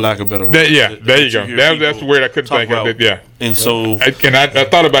 for lack of a better word. There you go. That's the word I couldn't think of. Yeah. And so I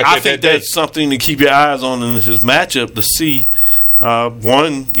thought about that. I think that's something to keep your eyes on in this matchup to see,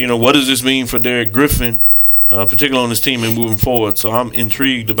 one, you know, what does this mean for Derek Griffin, particularly on this team and moving forward. So I'm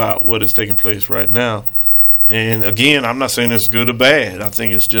intrigued about what is taking place right now. And, again, I'm not saying it's good or bad. I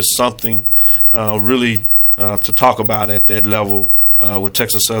think it's just something really to talk about at that level with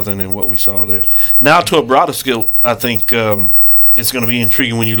Texas Southern and what we saw there. Now to a broader scale, I think it's going to be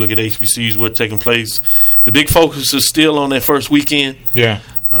intriguing when you look at HBCUs, what's taking place. The big focus is still on that first weekend. Yeah.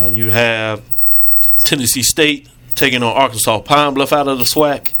 You have Tennessee State taking on Arkansas Pine Bluff out of the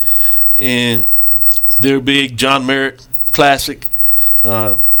SWAC. And their big John Merritt Classic,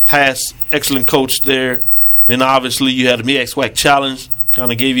 past excellent coach there. Then obviously you had the MEAC SWAC Challenge.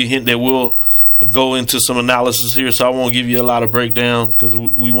 Kind of gave you a hint that we'll go into some analysis here, so I won't give you a lot of breakdown because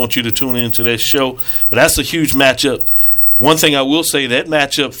we want you to tune into that show. But that's a huge matchup. One thing I will say, that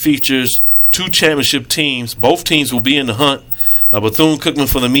matchup features two championship teams. Both teams will be in the hunt. Bethune-Cookman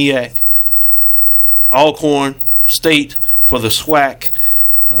for the MEAC, Alcorn State for the SWAC.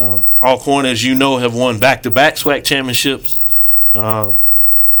 Alcorn, as you know, have won back-to-back SWAC championships.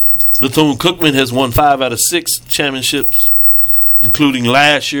 Bethune-Cookman has won 5 out of 6 championships, including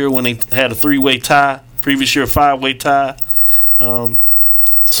last year when they had a 3-way tie, previous year a 5-way tie.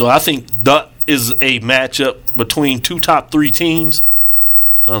 So I think that is a matchup between two top 3 teams.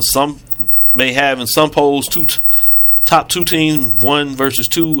 Some may have in some polls top 2 teams, 1 versus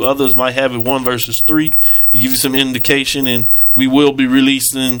 2. Others might have it 1 versus 3 to give you some indication. And we will be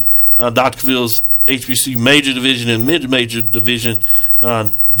releasing Doctorville's HBC Major Division and Mid-Major Division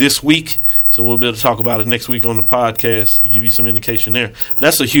this week. So we'll be able to talk about it next week on the podcast to give you some indication there. But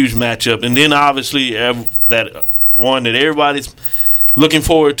that's a huge matchup. And then obviously that one that everybody's looking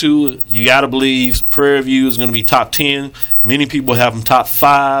forward to, you got to believe Prairie View is going to be top 10. Many people have them top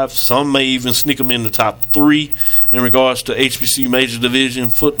 5. Some may even sneak them in the top 3 in regards to HBCU Major Division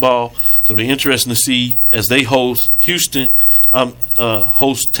football. So it'll be interesting to see as they host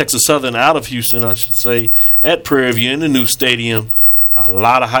host Texas Southern out of Houston, I should say, at Prairie View in the new stadium. A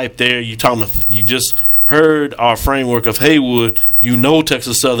lot of hype there. You just heard our framework of Haywood. You know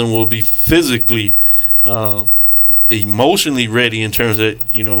Texas Southern will be physically emotionally ready in terms of,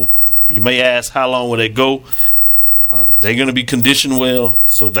 you know, you may ask how long will they go. They're going to be conditioned well,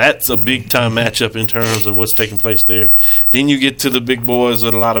 so that's a big-time matchup in terms of what's taking place there. Then you get to the big boys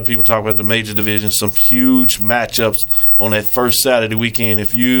that a lot of people talk about, the major division, some huge matchups on that first Saturday weekend.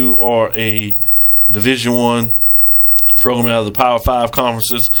 If you are a Division I program out of the Power 5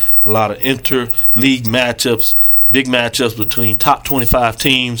 conferences, a lot of inter-league matchups, big matchups between top 25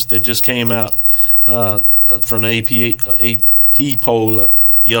 teams that just came out from the AP poll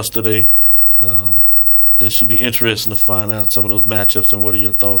yesterday. It should be interesting to find out some of those matchups, and what are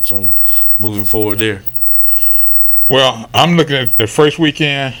your thoughts on moving forward there? Well, I'm looking at the first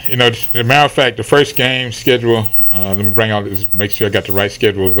weekend. As a matter of fact, the first game schedule, let me bring out this, make sure I got the right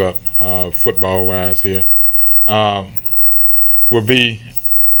schedules up, football-wise here, will be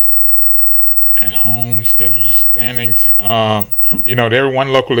at home schedule standings. Everyone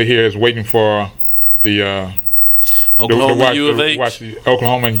locally here is waiting for the Oklahoma U of H. Watch the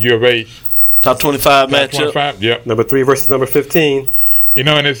Oklahoma and U of H. Top 25 matchup. 25, yep. Number 3 versus number 15.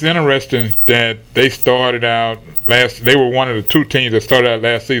 And it's interesting that they started out they were one of the 2 teams that started out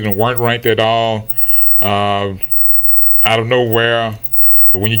last season, weren't ranked at all, out of nowhere.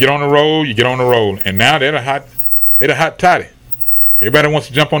 But when you get on the road, you get on the road. And now they're the hot toddy. Everybody wants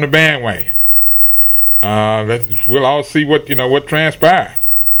to jump on the bandwagon. We'll all see what transpires.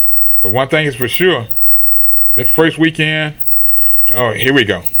 But one thing is for sure, that first weekend, here we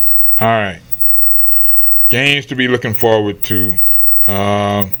go. All right. Games to be looking forward to.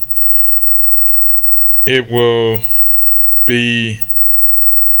 It will be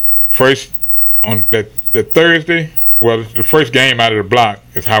first on that Thursday. Well, the first game out of the block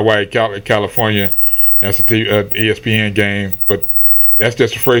is Hawaii, California. That's an ESPN game, but that's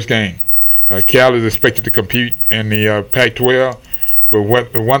just the first game. Cal is expected to compete in the Pac-12,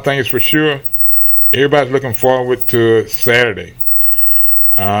 but the one thing is for sure, everybody's looking forward to Saturday.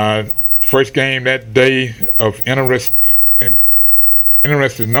 First game that day of interested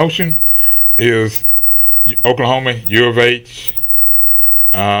notion is Oklahoma, U of H.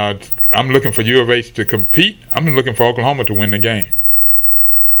 I'm looking for U of H to compete. I'm looking for Oklahoma to win the game.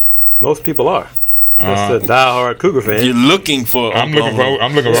 Most people are. That's a diehard Cougar fan. You're looking for Oklahoma.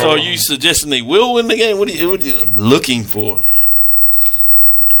 I'm looking for So Oklahoma. are you suggesting they will win the game? What are you looking for?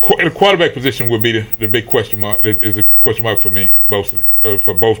 The quarterback position would be the big question mark. Is a question mark for me, mostly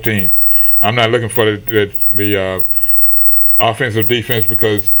for both teams. I'm not looking for the offensive defense,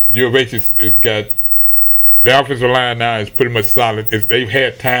 because U of H has got the offensive line now is pretty much solid. They've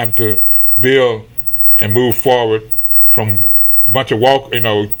had time to build and move forward from a bunch of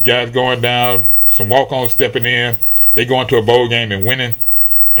guys going down, some walk-ons stepping in. They go into a bowl game and winning.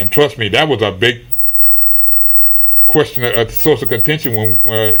 And trust me, that was a big question, a source of contention when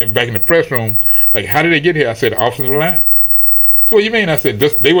back in the press room. Like, how did they get here? I said, offensive line. So what do you mean? I said,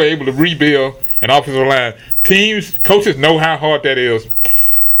 they were able to rebuild an offensive line. Coaches know how hard that is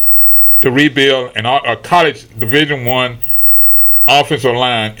to rebuild a college Division I offensive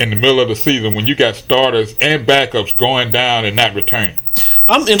line in the middle of the season when you got starters and backups going down and not returning.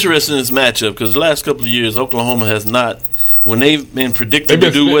 I'm interested in this matchup because the last couple of years, Oklahoma has not, when they've been predicted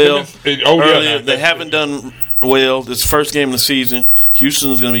to do well earlier, they haven't done well. This first game of the season,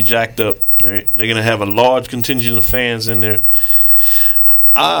 Houston's going to be jacked up. They're going to have a large contingent of fans in there.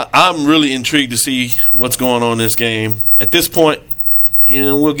 I'm really intrigued to see what's going on in this game. At this point,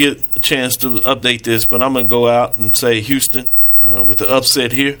 we'll get a chance to update this, but I'm going to go out and say Houston with the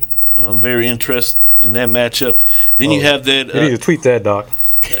upset here. I'm very interested in that matchup. Then you have that. You need to tweet that, Doc.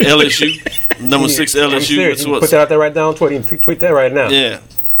 LSU, number 6 LSU. Put that out there right now on Twitter. You can tweet that right now. Yeah.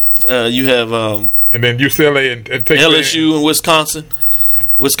 You have and then UCLA and LSU and Wisconsin.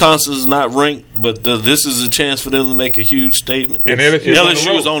 Wisconsin is not ranked, but this is a chance for them to make a huge statement. And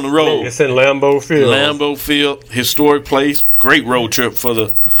LSU is on the road. It's in Lambeau Field. Lambeau Field, historic place, great road trip for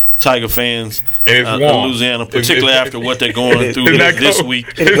the Tiger fans in Louisiana, particularly after what they're going through this week.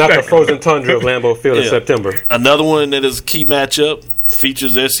 It is not the frozen tundra of Lambeau Field in September. Another one that is a key matchup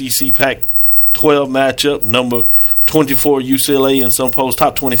features SEC Pac-12 matchup, number 24 UCLA and some polls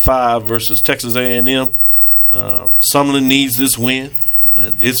top 25 versus Texas A&M. Summerlin needs this win.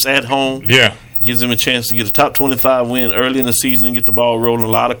 It's at home. Yeah. Gives them a chance to get a top 25 win early in the season and get the ball rolling. A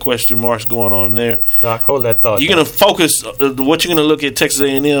lot of question marks going on there. Doc, hold that thought. You're going to focus, what you're going to look at Texas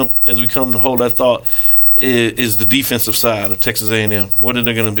A&M as we come to hold that thought is the defensive side of Texas A&M. What are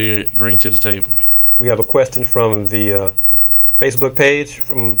they going to bring to the table? We have a question from the Facebook page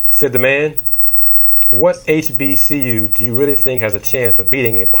from Sid the Man. What HBCU do you really think has a chance of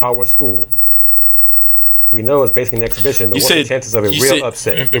beating a power school? We know it's basically an exhibition, but what's the chances of a real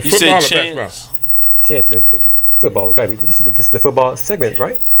upset? You said chance. Chance. Football. This is the football segment,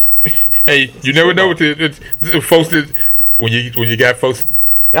 right? Hey, you never know what folks when you got folks.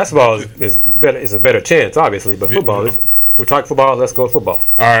 Basketball is better. Is a better chance, obviously, but football. We're talking football. Let's go football.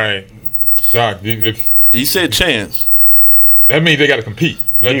 All right, Doc. He said chance. That means they got to compete.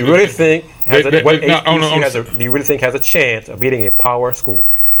 Do you really think do you really think has a chance of beating a power school?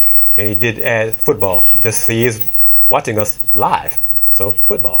 And he did add football. He is watching us live, so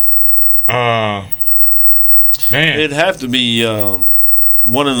football. Man, It'd have to be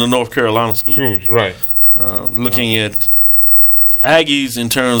one of the North Carolina schools. Right. Looking at Aggies in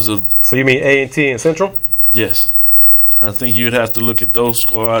terms of. So you mean A&T and Central? Yes. I think you'd have to look at those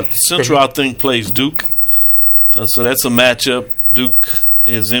squads. Central, I think, plays Duke. So that's a matchup. Duke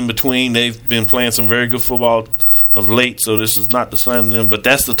is in between. They've been playing some very good football of late, so this is not to slander them, but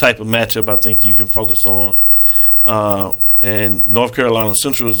that's the type of matchup I think you can focus on. And North Carolina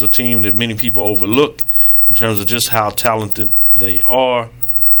Central is a team that many people overlook in terms of just how talented they are.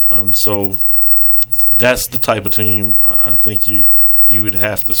 So that's the type of team I think you would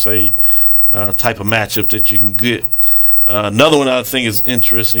have to say type of matchup that you can get. Another one I think is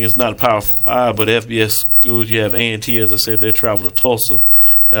interesting. It's not a Power 5, but FBS schools. You have A&T, as I said, they travel to Tulsa.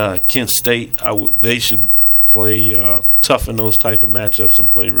 Kent State, they should play tough in those type of matchups and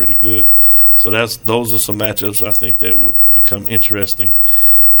play really good. So those are some matchups I think that would become interesting.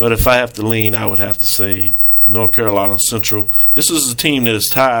 But if I have to lean, I would have to say North Carolina Central. This is a team that is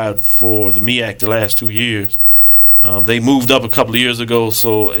tied for the MEAC the last 2 years. They moved up a couple of years ago,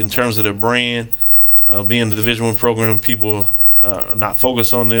 so in terms of their brand, being the Division I program, people are not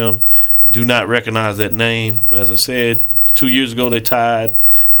focused on them, do not recognize that name. As I said, 2 years ago they tied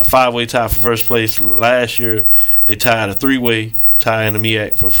a 5-way tie for first place. Last year they tied a 3-way tie in the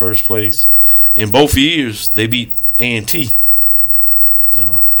MEAC for first place. In both years they beat A&T.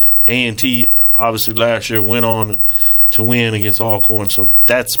 A&T obviously last year went on to win against Alcorn, so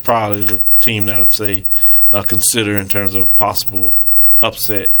that's probably the team that I'd say consider in terms of possible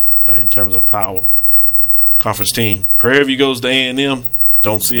upset in terms of power. Conference team. Prairie View goes to A&M.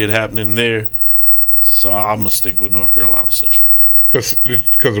 Don't see it happening there. So I'm going to stick with North Carolina Central.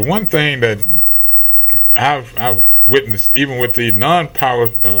 Because one thing that I've witnessed, even with the non-power,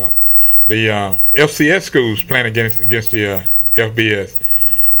 the FCS schools playing against the FBS,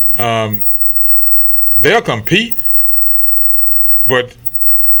 they'll compete, but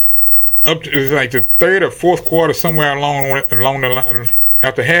up to it's like the third or fourth quarter, somewhere along the line,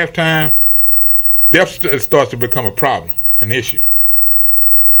 after halftime, depth starts to become a problem, an issue.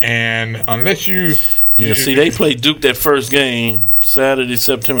 And unless you they played Duke that first game Saturday,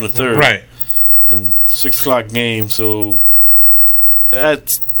 September the 3rd, right, and 6:00 game. So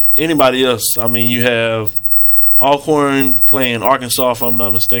that's anybody else. I mean, you have Alcorn playing Arkansas, if I'm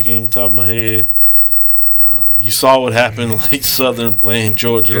not mistaken, top of my head. You saw what happened, like Southern playing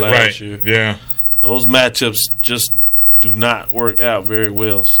Georgia last year. Yeah, those matchups just do not work out very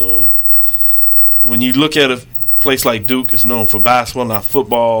well. So when you look at a place like Duke, it's known for basketball, not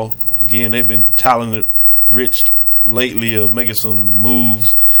football. Again, they've been talented, rich lately of making some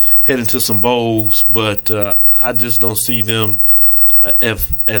moves, heading to some bowls, but I just don't see them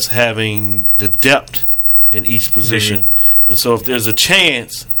as having the depth in each position. Mm-hmm. And so if there's a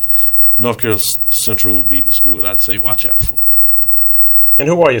chance, North Carolina Central would be the school that I'd say watch out for. And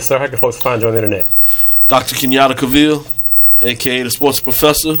who are you, sir? How can folks find you on the internet? Dr. Kenyatta Cavill, a.k.a. the sports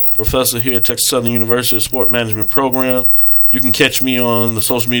professor here at Texas Southern University Sport Management Program. You can catch me on the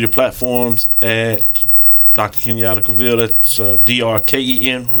social media platforms at Dr. Kenyatta Cavill. That's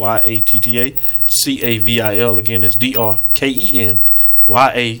DrKenyatta Cavil. Again, it's DrKenyatta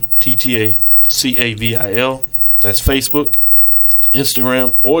Cavil. That's Facebook,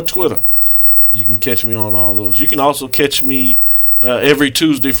 Instagram, or Twitter. You can catch me on all those. You can also catch me every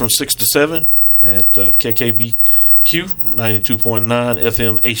Tuesday from 6 to 7 at KKBQ 92.9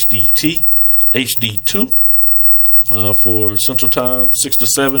 FM HDT, HD2 for Central Time, 6 to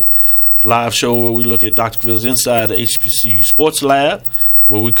 7. Live show where we look at Dr. Cavill's Inside the HBCU Sports Lab,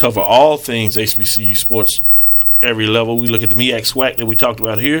 where we cover all things HBCU sports, every level. We look at the MEAC SWAC that we talked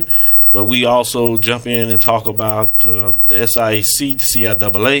about here, but we also jump in and talk about the SIAC, the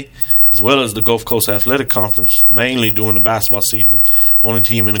CIAA, as well as the Gulf Coast Athletic Conference, mainly during the basketball season. Only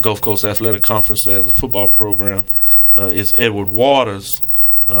team in the Gulf Coast Athletic Conference that has a football program is Edward Waters.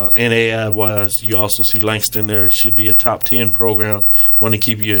 NAI-wise, you also see Langston there. It should be a top 10 program. One to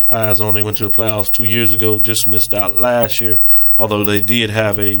keep your eyes on. They went to the playoffs 2 years ago, just missed out last year, although they did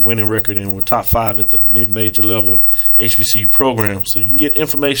have a winning record and were top 5 at the mid-major level HBCU program. So you can get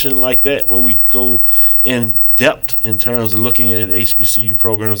information like that where we go in depth in terms of looking at HBCU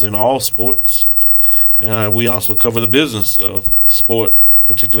programs in all sports. We also cover the business of sport,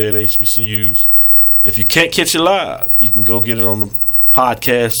 particularly at HBCUs. If you can't catch it live, you can go get it on the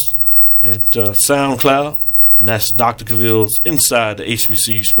podcast at SoundCloud, and that's Dr. Cavill's Inside the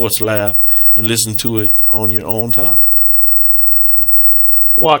HBCU Sports Lab, and listen to it on your own time.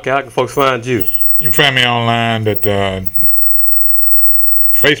 Walker, how can folks find you? You can find me online at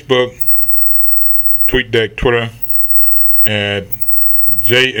Facebook, TweetDeck, Twitter at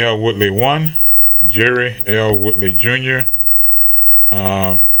J.L. Woodley1, Jerry L. Woodley Jr.,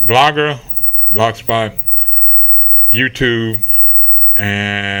 Blogger, Blogspot, YouTube,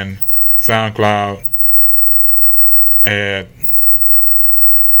 and SoundCloud at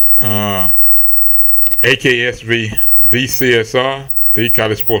AKSV, the CSR, the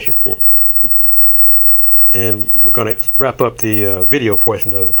College Sports Report. And we're going to wrap up the video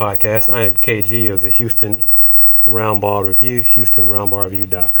portion of the podcast. I am KG of the Houston Roundball Review,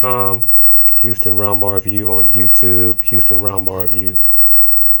 HoustonRoundballReview.com, Houston Roundball Review on YouTube, Houston Roundball Review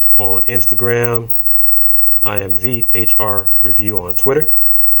on Instagram. I am the HR Review on Twitter.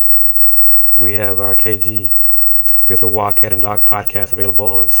 We have our KG Fifth of Wildcat and Doc podcast available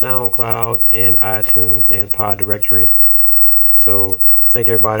on SoundCloud and iTunes and Pod Directory. So thank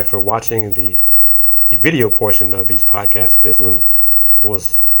everybody for watching the video portion of these podcasts. This one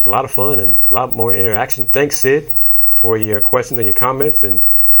was a lot of fun and a lot more interaction. Thanks, Sid, for your questions and your comments, and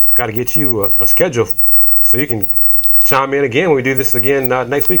got to get you a schedule so you can chime in again when we do this again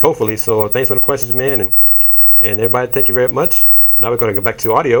next week, hopefully. So thanks for the questions, man, and everybody, thank you very much. Now we're going to go back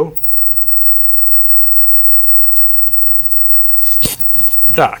to audio.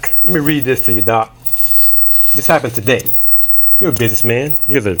 Doc, let me read this to you, Doc. This happened today. You're a businessman.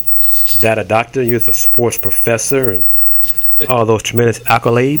 You're the data doctor. You're the sports professor and all those tremendous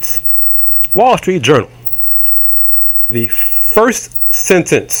accolades. Wall Street Journal. The first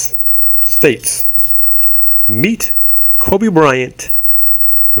sentence states, meet Kobe Bryant,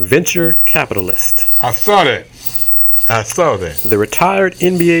 venture capitalist. I saw that. The retired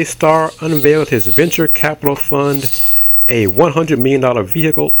NBA star unveiled his venture capital fund, a $100 million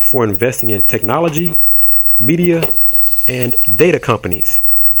vehicle for investing in technology, media, and data companies.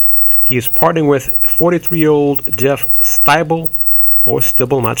 He is partnering with 43-year-old Jeff Stibel, or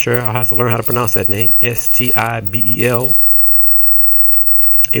Stibel, I'm not sure. I'll have to learn how to pronounce that name, Stibel,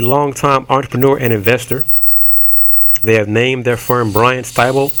 a longtime entrepreneur and investor. They have named their firm Bryant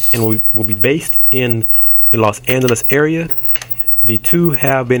Stibel and will be based in the Los Angeles area. The two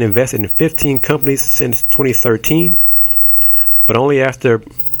have been invested in 15 companies since 2013, but only after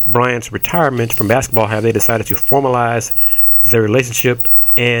Bryant's retirement from basketball have they decided to formalize their relationship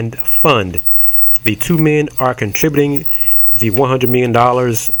and fund. The two men are contributing the $100 million,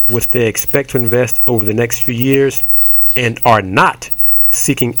 which they expect to invest over the next few years, and are not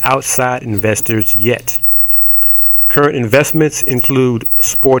seeking outside investors yet. Current investments include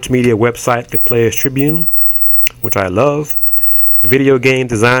sports media website The Players Tribune, which I love, video game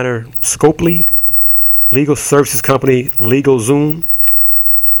designer Scopely, legal services company LegalZoom,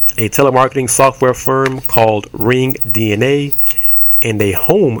 a telemarketing software firm called Ring DNA, and a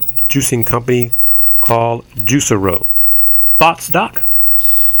home juicing company called Juicero. Thoughts, Doc?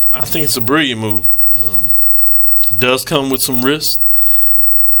 I think it's a brilliant move. It does come with some risk,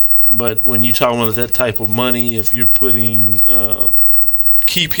 but when you're talking about that type of money, if you're putting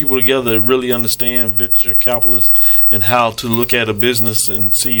key people together that really understand venture capitalists and how to look at a business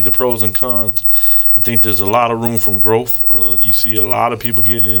and see the pros and cons, I think there's a lot of room for growth. You see a lot of people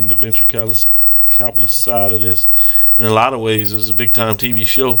getting in the venture capitalist side of this. In a lot of ways, there's a big-time TV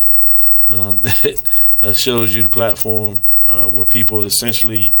show that shows you the platform where people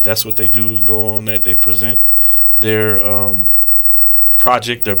essentially, that's what they do, go on that, they present their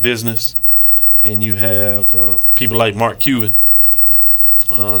project, their business, and you have people like Mark Cuban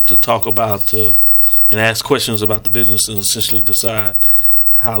to talk about and ask questions about the business and essentially decide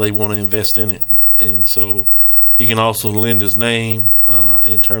how they want to invest in it. And so he can also lend his name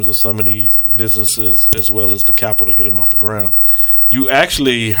in terms of some of these businesses as well as the capital to get them off the ground. You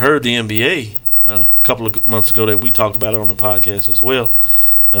actually heard the NBA a couple of months ago that we talked about it on the podcast as well,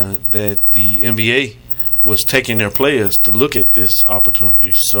 that the NBA was taking their players to look at this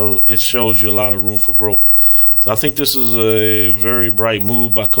opportunity. So it shows you a lot of room for growth. So I think this is a very bright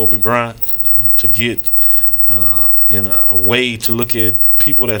move by Kobe Bryant to get in a way to look at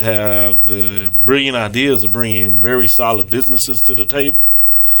people that have the brilliant ideas of bringing very solid businesses to the table,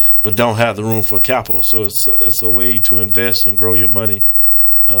 but don't have the room for capital. So it's a way to invest and grow your money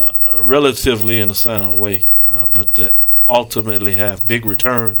relatively in a sound way, but to ultimately have big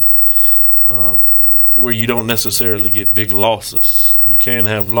returns where you don't necessarily get big losses. You can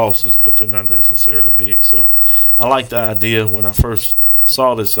have losses, but they're not necessarily big. So I like the idea. When I first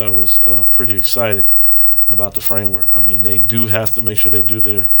saw this, I was pretty excited about the framework. I mean, they do have to make sure they do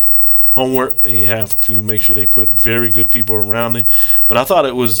their homework. They have to make sure they put very good people around them. But I thought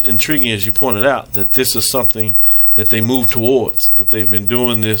it was intriguing, as you pointed out, that this is something that they move towards, that they've been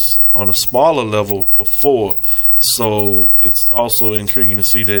doing this on a smaller level before. So it's also intriguing to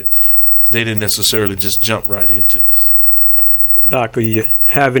see that they didn't necessarily just jump right into this. Doc, do you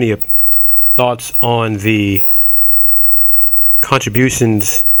have any thoughts on the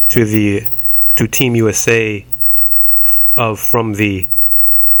contributions to Team USA from the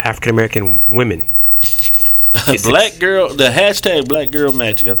African American women? Black girl, the hashtag Black Girl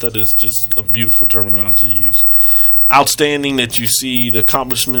Magic. I thought it's just a beautiful terminology to use. Outstanding that you see the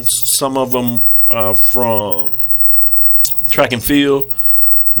accomplishments. Some of them from track and field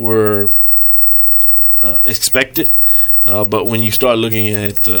were expected, but when you start looking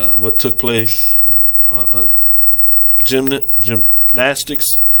at what took place, gymnastics,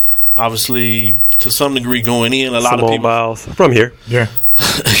 obviously to some degree going in. A lot Simone of people Biles from here. Yeah.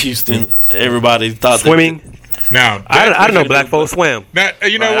 Houston, everybody thought Swimming. Now, I don't know black folks swim. Now,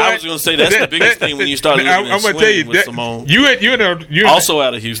 you know Right, what? I was going to say that's the biggest thing when you start looking I'm at going to tell you with that Simone. you Also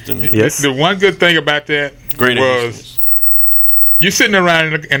out of Houston. Yes. The one good thing about that Great was you sitting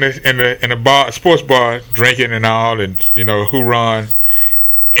around in a bar, sports bar, drinking and all, and hoorah,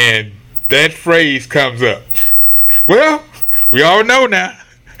 and that phrase comes up. Well, we all know now,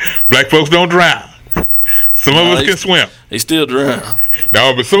 black folks don't drown. Some of us can swim. They still drown.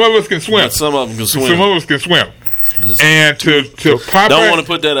 No, but some of us can swim. But some of them can swim. Some of us can swim. And to pop don't want to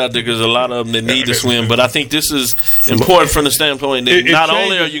put that out there because a lot of them that need to swim. But I think this is important from the standpoint that not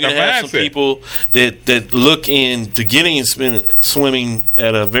only are you going to have some people that look into getting and swimming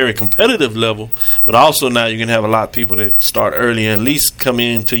at a very competitive level, but also now you're going to have a lot of people that start early and at least come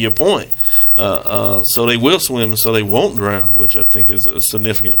in to your point. So they will swim, so they won't drown, which I think is a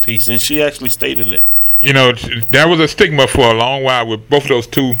significant piece. And she actually stated it. There was a stigma for a long while with both of those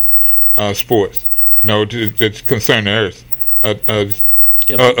two sports. That's concerning us. Us,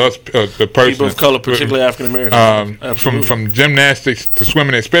 the person. People of color, particularly African American. From gymnastics to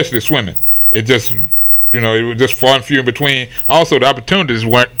swimming, especially swimming. It just, it was just far and few in between. Also, the opportunities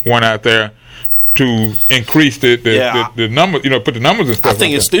weren't out there to increase the number, put the numbers and stuff. I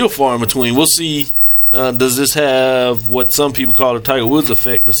think it's still far in between. We'll see. Does this have what some people call the Tiger Woods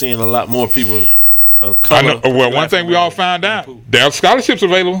effect of seeing a lot more people of color? Well, one thing we all found out, there are scholarships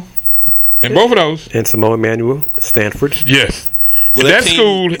available in both of those. And Samoa Emanuel, Stanford. Yes. Well, that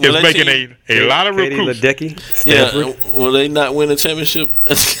school is making a lot of Katie recruits. Ledecky, Stanford. Yeah, will they not win a championship?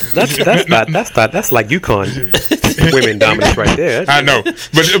 That's like UConn women dominance right there. I know,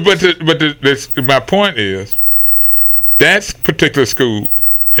 but my point is that particular school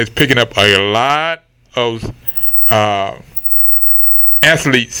is picking up a lot of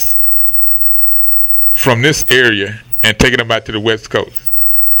athletes from this area and taking them out to the West Coast.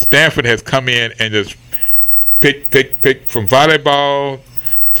 Stanford has come in and just pick from volleyball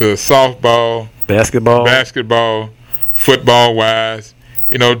to softball, basketball, football wise.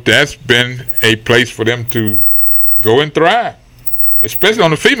 That's been a place for them to go and thrive, especially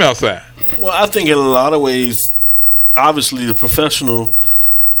on the female side. Well, I think in a lot of ways, obviously the professional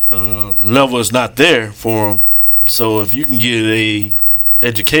level is not there for them. So if you can get a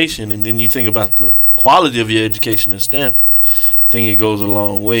education and then you think about the quality of your education at Stanford, I think it goes a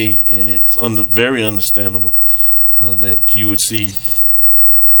long way, and it's very understandable that you would see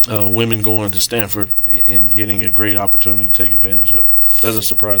women going to Stanford and getting a great opportunity to take advantage of. Doesn't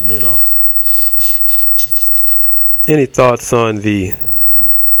surprise me at all. Any thoughts on the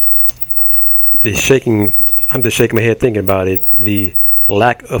shaking? I'm just shaking my head thinking about it. The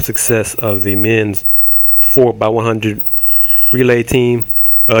lack of success of the men's 4x100 relay team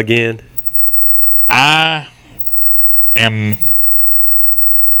again.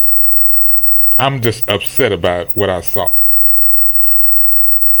 I'm just upset about what I saw.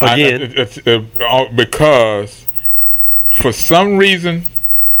 Again? Because for some reason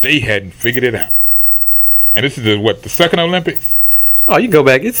they hadn't figured it out. And this is the second Olympics? Oh, you go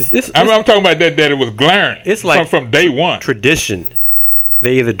back. I'm talking about that it was glaring. It's like from day one. Tradition.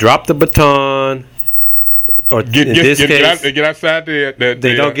 They either drop the baton or get outside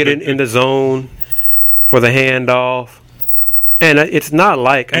they don't get in the zone for the handoff. And it's not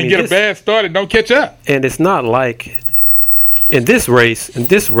like get a bad start and don't catch up. And it's not like in this race, in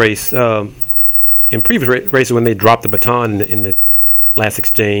previous races when they dropped the baton in the last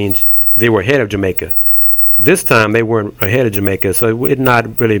exchange, they were ahead of Jamaica. This time they weren't ahead of Jamaica, so it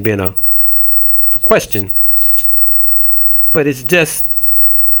not really been a question. But it's just,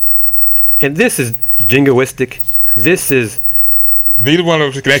 and this is jingoistic. This is. Neither one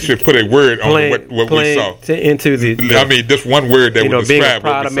of us can actually put a word on what we saw. Into just one word that would being describe a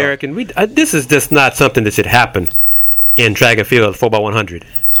proud what we American. This is just not something that should happen in track and field 4x100.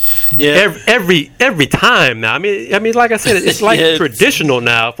 Yeah. Every time now. I mean, like I said, it's like Yeah. traditional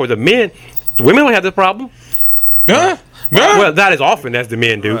now for the men. The women don't have this problem. Huh? Well, not as often as the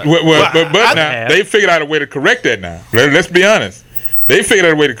men do. But I now have. they figured out a way to correct that. Now let's be honest, they figured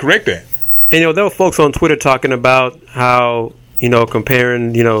out a way to correct that. And there were folks on Twitter talking about how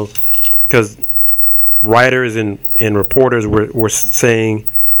comparing because writers and reporters were saying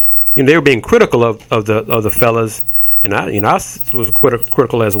they were being critical of the fellas, and I was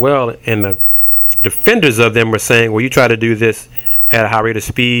critical as well. And the defenders of them were saying, well, you try to do this at a high rate of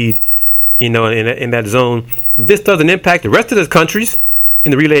speed, in that zone. This doesn't impact the rest of the countries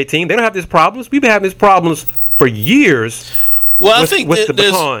in the relay team. They don't have these problems. We've been having these problems for years. Well, I think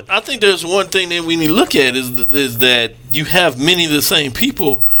there's one thing that we need to look at is that you have many of the same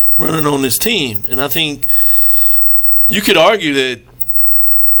people running on this team, and I think you could argue that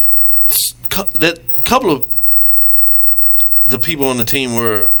a couple of the people on the team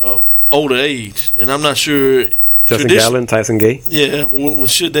were older age, and I'm not sure. Justin Gatlin, Tyson Gay. Yeah,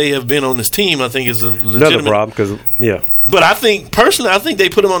 should they have been on this team? I think is a legitimate another problem because But I think personally, they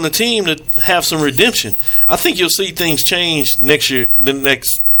put them on the team to have some redemption. I think you'll see things change next year, the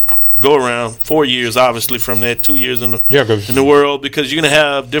next go around. 4 years, obviously, from that 2 years in the world, because you're going to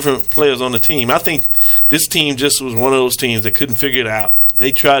have different players on the team. I think this team just was one of those teams that couldn't figure it out.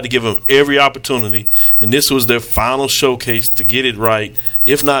 They tried to give them every opportunity, and this was their final showcase to get it right.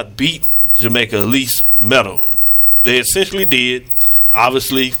 If not beat Jamaica, at least medal. They essentially did.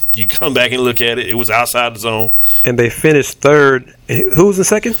 Obviously, you come back and look at it. It was outside the zone. And they finished third. Who was in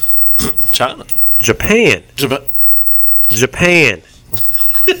second? China. Japan. I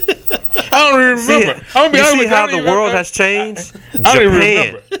don't even remember. See how the world has changed? I don't even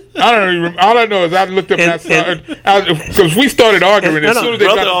remember. I don't even. All I know is I looked up because we started arguing as soon as they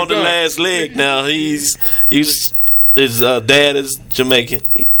brother got on the last leg. Now his dad is Jamaican.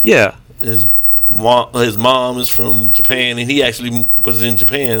 Yeah. His mom is from Japan, and he actually was in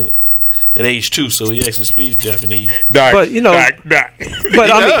Japan at age 2, so he actually speaks Japanese. But But he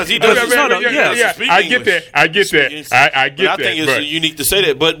does. He does. I get that. I get that. I get that. I think it's unique to say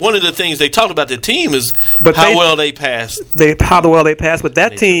that. But one of the things they talked about the team is well they passed. How well they passed. But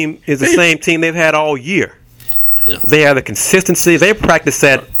that team is the same team they've had all year. Yeah. They have the consistency. They practice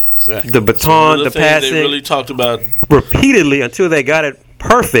that the baton, the passing. They really talked about repeatedly until they got it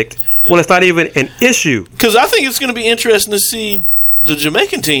perfect. Well, it's not even an issue. Because I think it's going to be interesting to see the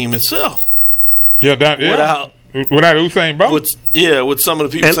Jamaican team itself. Without Usain Bolt. With some of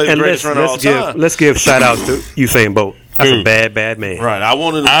the people say the greatest runner of all time. Let's give shout outs to Usain Bolt. That's a bad man. Right. I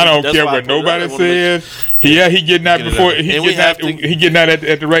don't care what nobody says. He getting out before he getting out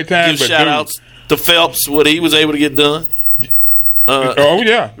at the right time. Give shout outs to Phelps, what he was able to get done.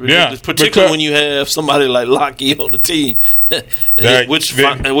 Particularly when you have somebody like Lockie on the team, which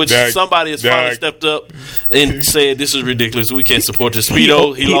somebody has finally stepped up and said, "This is ridiculous. We can't support this."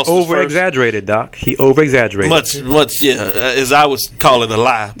 Speedo, he lost over-exaggerated, Doc. He over-exaggerated. Much, as I would call it, a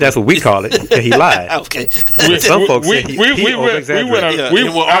lie. That's what we call it. Yeah, he lied. Okay. Some folks say he over-exaggerated.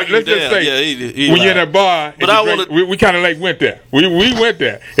 Let's just say, when you're in a bar, we kind of went there. We went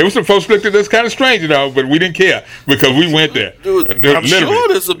there. It was some folks looked at us kind of strange, but we didn't care because we went there. I'm sure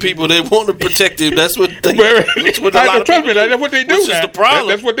there's some people that want to protect him. That's what they. That's what what they do. Which is the problem.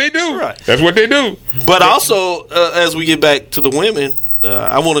 That's what they do. Right. That's what they do. But also, as we get back to the women,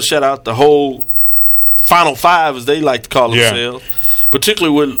 I want to shout out the whole Final Five, as they like to call themselves,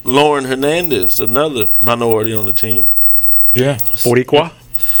 particularly with Lauren Hernandez, another minority on the team. Yeah, Boricua.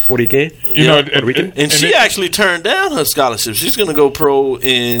 And she actually turned down her scholarship. She's going to go pro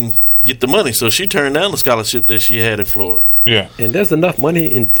and get the money, so she turned down the scholarship that she had in Florida. Yeah, and there's enough money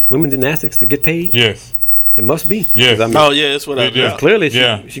in women's gymnastics to get paid. Yes, it must be. Yes. That's what I mean. Clearly,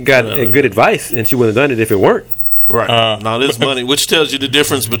 she got good advice, and she wouldn't have done it if it weren't. Right. Now, this money, which tells you the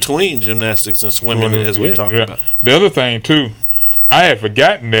difference between gymnastics and swimming, as we talked about. The other thing too, I had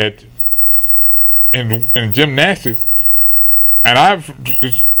forgotten that in gymnastics, and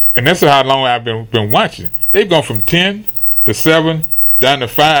that's how long I've been watching. They've gone from 10 to 7. Down to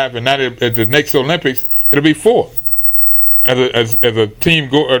 5, and now at the next Olympics, it'll be 4. As a team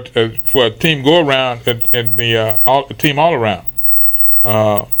for a team go around and the team all around.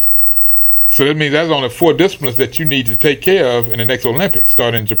 So that means there's only 4 disciplines that you need to take care of in the next Olympics,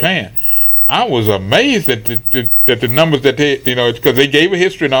 starting in Japan. I was amazed at the numbers that they, because they gave a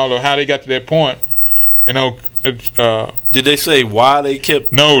history and all of how they got to that point. Did they say why they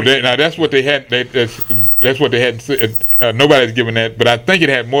kept? No, that's what they had. That's what they had. Nobody's given that, but I think it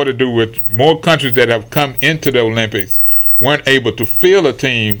had more to do with more countries that have come into the Olympics weren't able to field a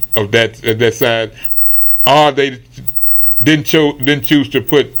team of that size, or they didn't choose to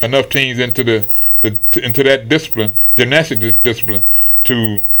put enough teams into into that discipline, gymnastic discipline,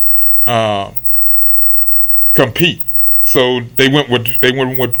 to compete. So they went with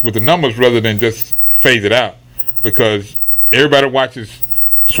the numbers rather than just phase it out, because everybody watches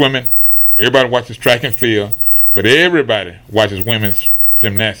swimming, everybody watches track and field, but everybody watches women's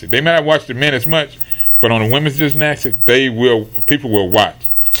gymnastics. They may not watch the men as much, but on the women's gymnastics, people will watch.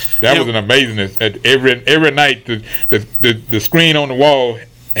 That was an amazing. At every night, the screen on the wall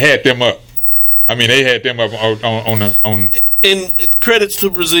had them up. I mean, they had them up on. And credits to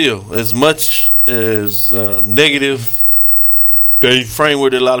Brazil, as much as negative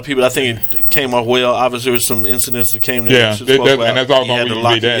framework that a lot of people. I think it came off well. Obviously, there were some incidents that came there. And that's all going to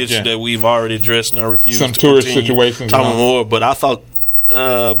be that. Issue that we've already addressed, and I refuse some to tourist situations. Talking more, but I thought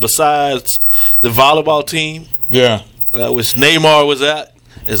besides the volleyball team, which Neymar was at,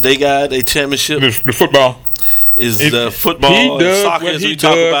 as they got a championship. The football is the football and soccer as we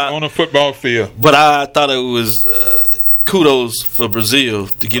talk about on a football field. But I thought it was kudos for Brazil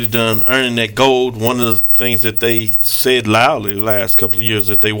to get it done, earning that gold. One of the things that they said loudly the last couple of years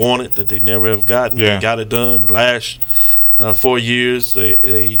that they wanted, that they never have gotten, they got it done. Last 4 years,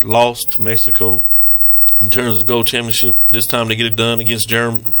 they lost to Mexico in terms of the gold championship. This time they get it done against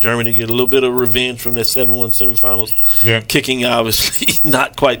Germany, get a little bit of revenge from that 7-1 semifinals. Yeah. Kicking, obviously,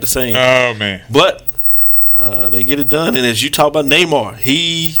 not quite the same. Oh, man. But they get it done. And as you talk about Neymar,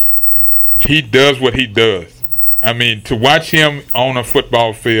 he does what he does. I mean, to watch him on a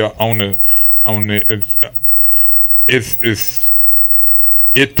football field,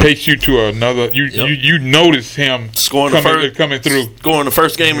 it takes you to another. You notice him coming through, scoring the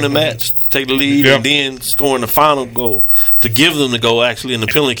first game of the match, take the lead, and then scoring the final goal to give them the goal. Actually, in the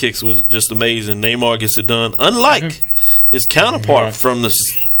penalty kicks was just amazing. Neymar gets it done, unlike his counterpart from the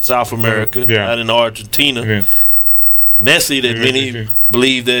South America, out in Argentina, Messi, that many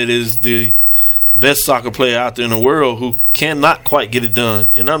believe that is the best soccer player out there in the world, who cannot quite get it done.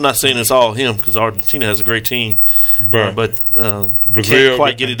 And I'm not saying it's all him, because Argentina has a great team, but Brazil can't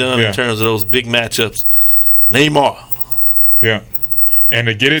quite get it done in terms of those big matchups. Neymar, and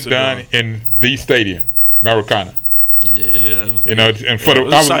to get it done in the stadium, Maracana. And for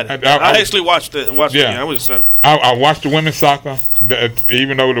I actually watched it. I was excited about it. I watched the women's soccer,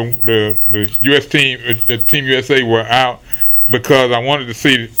 even though the U.S. team, Team USA, were out, because I wanted to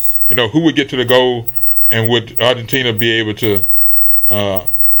see, who would get to the goal, and would Argentina be able to,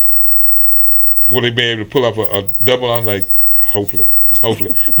 would they be able to pull up a double? I'm like, hopefully.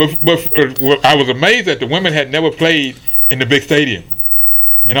 but I was amazed that the women had never played in the big stadium,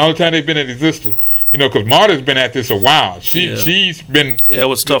 and all the time they've been in existence. Because Marta's been at this a while. She's been. Yeah, it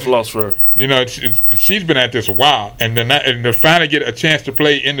was a tough loss for her. She's been at this a while, and to finally get a chance to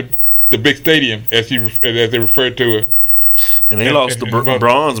play in the big stadium, as they referred to it. And they lost the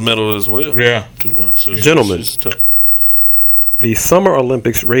bronze medal as well. Yeah. 2-1. So gentlemen, the Summer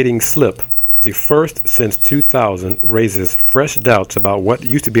Olympics rating slip, the first since 2000, raises fresh doubts about what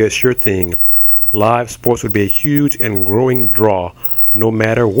used to be a sure thing. Live sports would be a huge and growing draw, no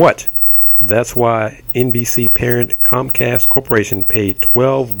matter what. That's why NBC parent Comcast Corporation paid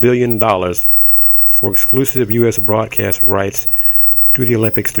 $12 billion for exclusive U.S. broadcast rights to the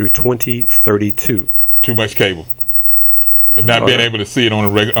Olympics through 2032. Too much cable. Not being able to see it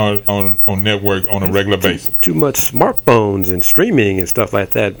on network on a regular basis. Too much smartphones and streaming and stuff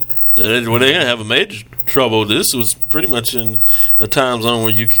like that. Well, they're going to have a major trouble. This was pretty much in a time zone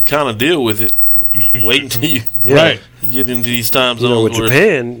where you could kind of deal with it. Wait until you get into these time zones. With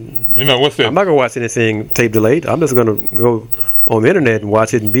Japan, what's that? I'm not going to watch anything tape delayed. I'm just going to go on the internet and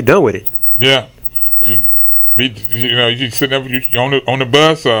watch it and be done with it. Yeah. You sitting up on the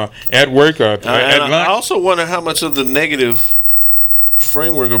bus or at work or at lunch. I also wonder how much of the negative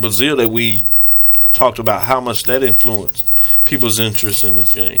framework of Brazil that we talked about, how much that influenced people's interest in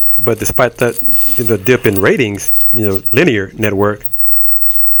this game. But despite that, the dip in ratings, linear network,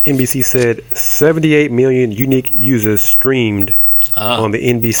 NBC said 78 million unique users streamed on the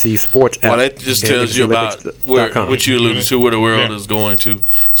NBC Sports app. Well, that just tells you about what you alluded to, where the world is going to.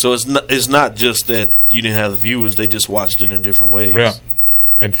 So it's not just that you didn't have the viewers; they just watched it in different ways. Yeah,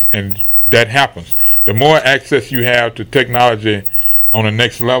 and that happens. The more access you have to technology on the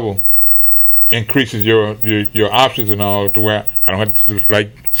next level, increases your options and all, to where I don't have to,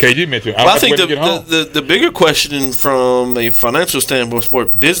 like KG mentioned. I think the bigger question from a financial standpoint,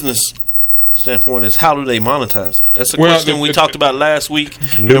 sport business standpoint, is how do they monetize it? That's a question we talked about last week.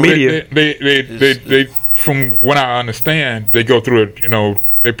 New media. They from what I understand, they go through it.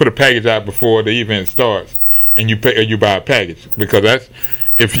 They put a package out before the event starts, and you pay or you buy a package, because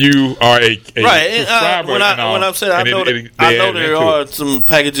if you are a right. And, subscriber, when I'm saying I know there are some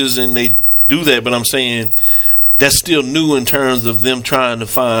packages and they do that, but I'm saying that's still new in terms of them trying to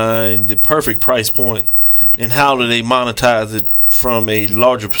find the perfect price point and how do they monetize it from a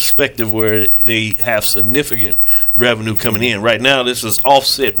larger perspective where they have significant revenue coming in. Right now, this is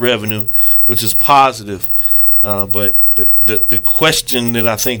offset revenue, which is positive. But the question that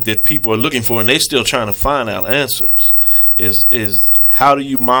I think that people are looking for, and they're still trying to find out answers, is how do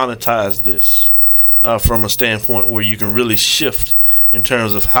you monetize this from a standpoint where you can really shift in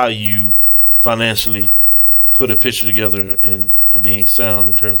terms of how you financially put a picture together and being sound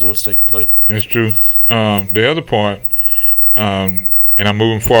in terms of what's taking place. That's true. The other part, and I'm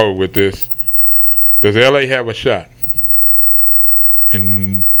moving forward with this, does LA have a shot for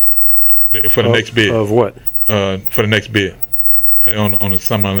the next bid? Of what? For the next bid on the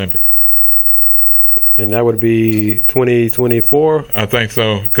Summer Olympics. And that would be 2024? I think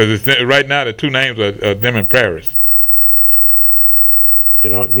so, because right now the two names are them in Paris. You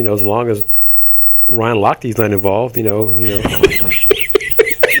know, as long as Ryan Lochte's not involved, you know.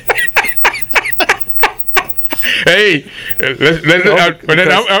 Hey,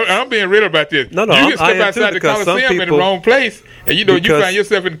 I'm being real about this. No, you can step outside the Coliseum in the wrong place, and you find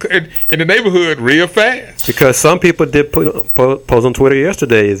yourself in the neighborhood real fast. Because some people did post on Twitter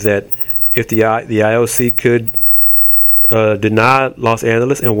yesterday that if the IOC could deny Los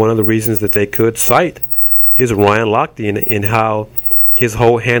Angeles, and one of the reasons that they could cite is Ryan Lochte and how his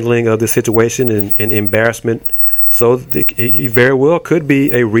whole handling of the situation and embarrassment. So he very well could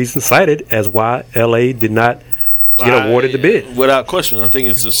be a reason cited as why LA did not get awarded the bid. Without question, I think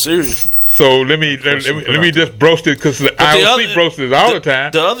it's a serious. So let me just broach it, because the IOC broaches it all the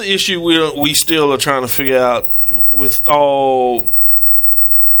time. The other issue we still are trying to figure out with all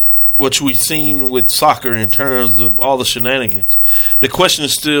what we've seen with soccer in terms of all the shenanigans. The question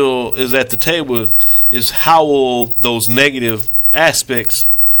still is at the table: is how will those negative aspects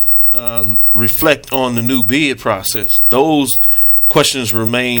reflect on the new bid process? Those questions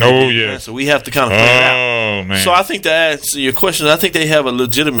remain. Oh, yeah. So we have to kind of figure it out. Man. So I think to answer your question, I think they have a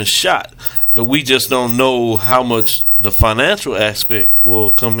legitimate shot, but we just don't know how much the financial aspect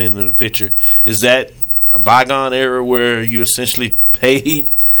will come into the picture. Is that a bygone era where you essentially paid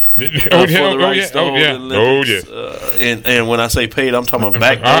for the rights to hold the Olympics? And when I say paid, I'm talking about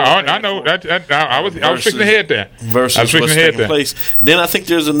back. I know. I was fixing to head there. Versus what's taking place. Then I think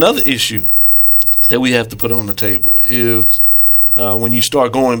there's another issue that we have to put on the table is when you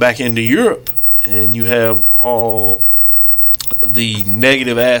start going back into Europe and you have all the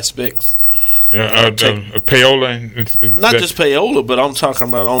negative aspects. Payola. Not just payola, but I'm talking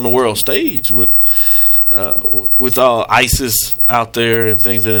about on the world stage with all ISIS out there and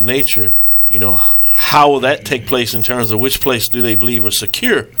things of that nature. You know, how will that take place in terms of which place do they believe are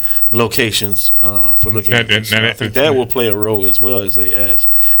secure locations for looking at this? I think that will play a role as well as they ask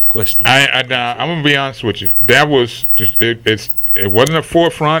questions. I'm going to be honest with you. That was just, it wasn't the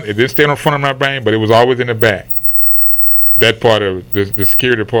forefront. It didn't stay in the front of my brain, but it was always in the back. That part of it, the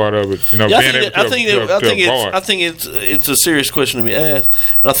security part of it, I think it's a serious question to be asked.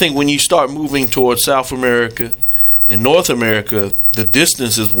 But I think when you start moving towards South America and North America, the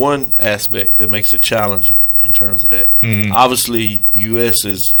distance is one aspect that makes it challenging in terms of that. Mm-hmm. Obviously, U.S.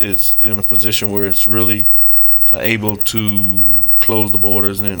 is in a position where it's really able to close the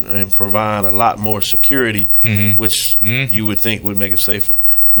borders and provide a lot more security, which you would think would make it safer.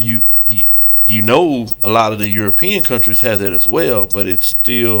 You know, a lot of the European countries have that as well, but it's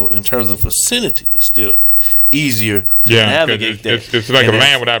still, in terms of vicinity, it's still easier to navigate that. It's like a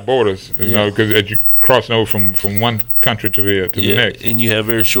land without borders, you know, because as you crossing over from one country to the next. And you have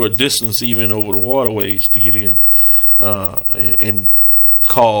very short distance even over the waterways to get in and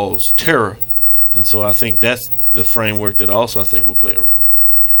cause terror. And so I think that's the framework that also I think will play a role.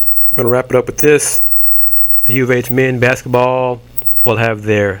 We're going to wrap it up with this. The U of H men basketball will have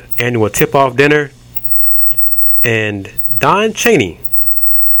their annual tip-off dinner, and Don Chaney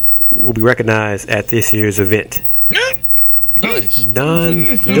will be recognized at this year's event. Nice.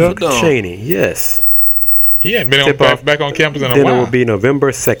 Don Chaney, yes. He hadn't been back on campus in a while. Dinner will be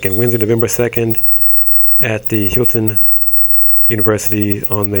November 2nd, Wednesday, November 2nd, at the Hilton University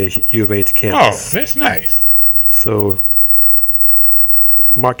on the U of H campus. Oh, that's nice. So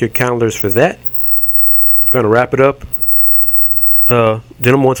mark your calendars for that. Going to wrap it up.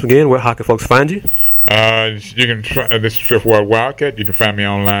 Gentlemen, once again, how can folks find you? You can try this Fifth Ward Wildcat. You can find me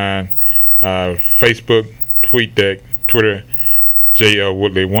online, Facebook, TweetDeck, Twitter, J.L.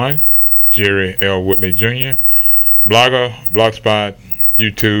 Woodley 1, Jerry L. Woodley Jr., Blogger, Blogspot,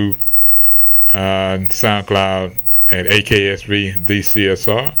 YouTube, SoundCloud, and AKSV, the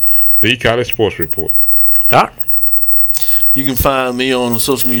CSR, the College Sports Report. Doc? You can find me on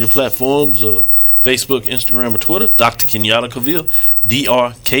social media platforms, Facebook, Instagram, or Twitter, Dr. Kenyatta Cavil,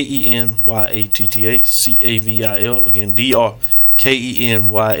 DrKenyatta-Cavil. Again,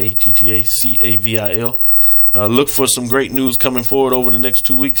 DrKenyatta-Cavil. Look for some great news coming forward over the next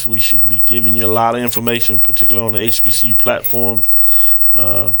 2 weeks. We should be giving you a lot of information, particularly on the HBCU platforms.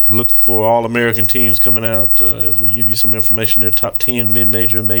 Look for All-American teams coming out as we give you some information. Their top 10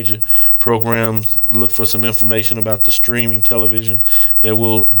 mid-major and major programs. Look for some information about the streaming television that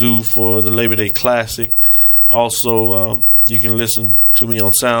we'll do for the Labor Day Classic. Also, you can listen to me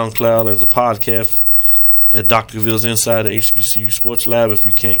on SoundCloud as a podcast at Dr. Cavil's Inside the HBCU Sports Lab. If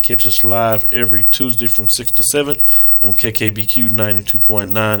you can't catch us live every Tuesday from 6 to 7 on KKBQ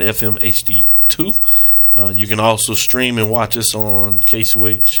 92.9 FM HD2. You can also stream and watch us on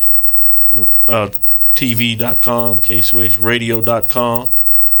KCOH.TV.com, KCOHradio.com.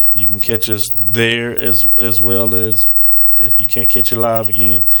 You can catch us there as well as, if you can't catch it live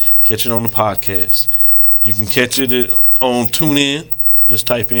again, catch it on the podcast. You can catch it on TuneIn. Just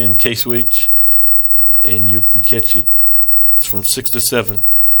type in KCOH, and you can catch it from 6 to 7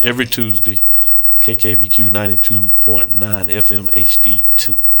 every Tuesday, KKBQ 92.9 FM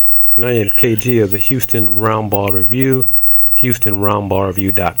HD2. And I am KG of the Houston Roundball Review,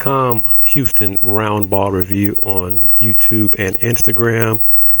 HoustonRoundballReview.com, Houston Roundball Review on YouTube and Instagram,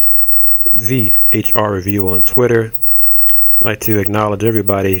 the HR Review on Twitter. I'd like to acknowledge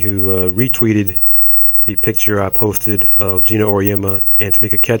everybody who retweeted the picture I posted of Gina Auriemma and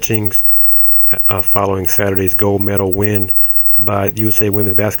Tamika Catchings following Saturday's gold medal win by the USA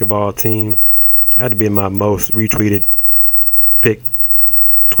women's basketball team. That had to be my most retweeted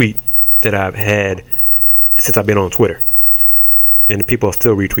tweet that I've had since I've been on Twitter, and people are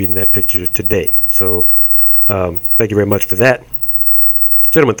still retweeting that picture today. So thank you very much for that,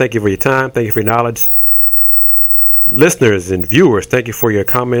 gentlemen. Thank you for your time. Thank you for your knowledge. Listeners and viewers, thank you for your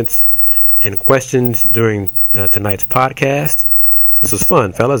comments and questions during tonight's podcast. This was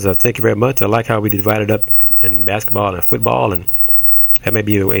fun, fellas. Thank you very much. I like how we divided up in basketball and football, and that may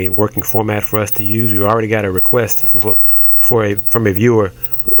be a working format for us to use. We already got a request from a viewer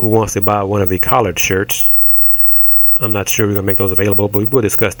who wants to buy one of the collared shirts. I'm not sure we're going to make those available, but we'll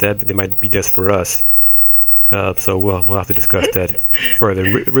discuss that. They might be just for us. So we'll have to discuss that further.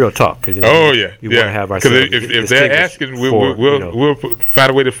 Real talk. Cause, you want to have ourselves. Because if they're asking, we'll find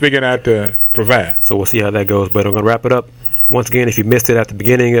a way to figure it out to provide. So we'll see how that goes. But I'm going to wrap it up. Once again, if you missed it at the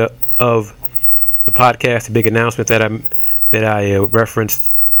beginning of the podcast, the big announcement that I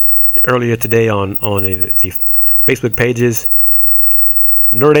referenced earlier today on the Facebook pages,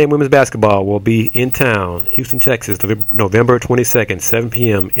 Notre Dame women's basketball will be in town, Houston, Texas, November 22nd, 7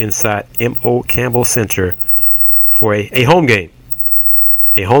 p.m. inside M.O. Campbell Center for a home game.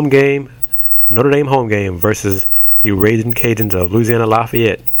 A home game, Notre Dame home game versus the Raging Cajuns of Louisiana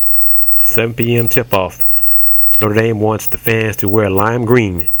Lafayette. 7 p.m. tip-off. Notre Dame wants the fans to wear lime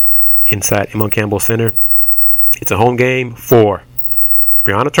green inside M.O. Campbell Center. It's a home game for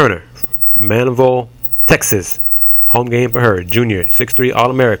Brianna Turner, Manville, Texas. Home game for her, junior, 6'3",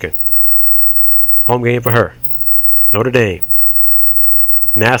 All-American. Home game for her. Notre Dame.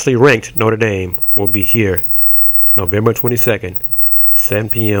 Nationally ranked Notre Dame will be here November 22nd, 7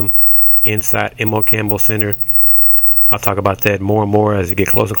 p.m. inside M.O. Campbell Center. I'll talk about that more and more as we get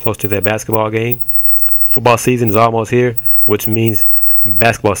closer and closer to that basketball game. Football season is almost here, which means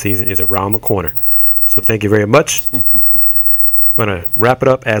basketball season is around the corner. So thank you very much. I'm going to wrap it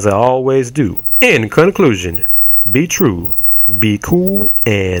up as I always do. In conclusion, be true, be cool,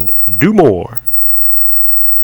 and do more.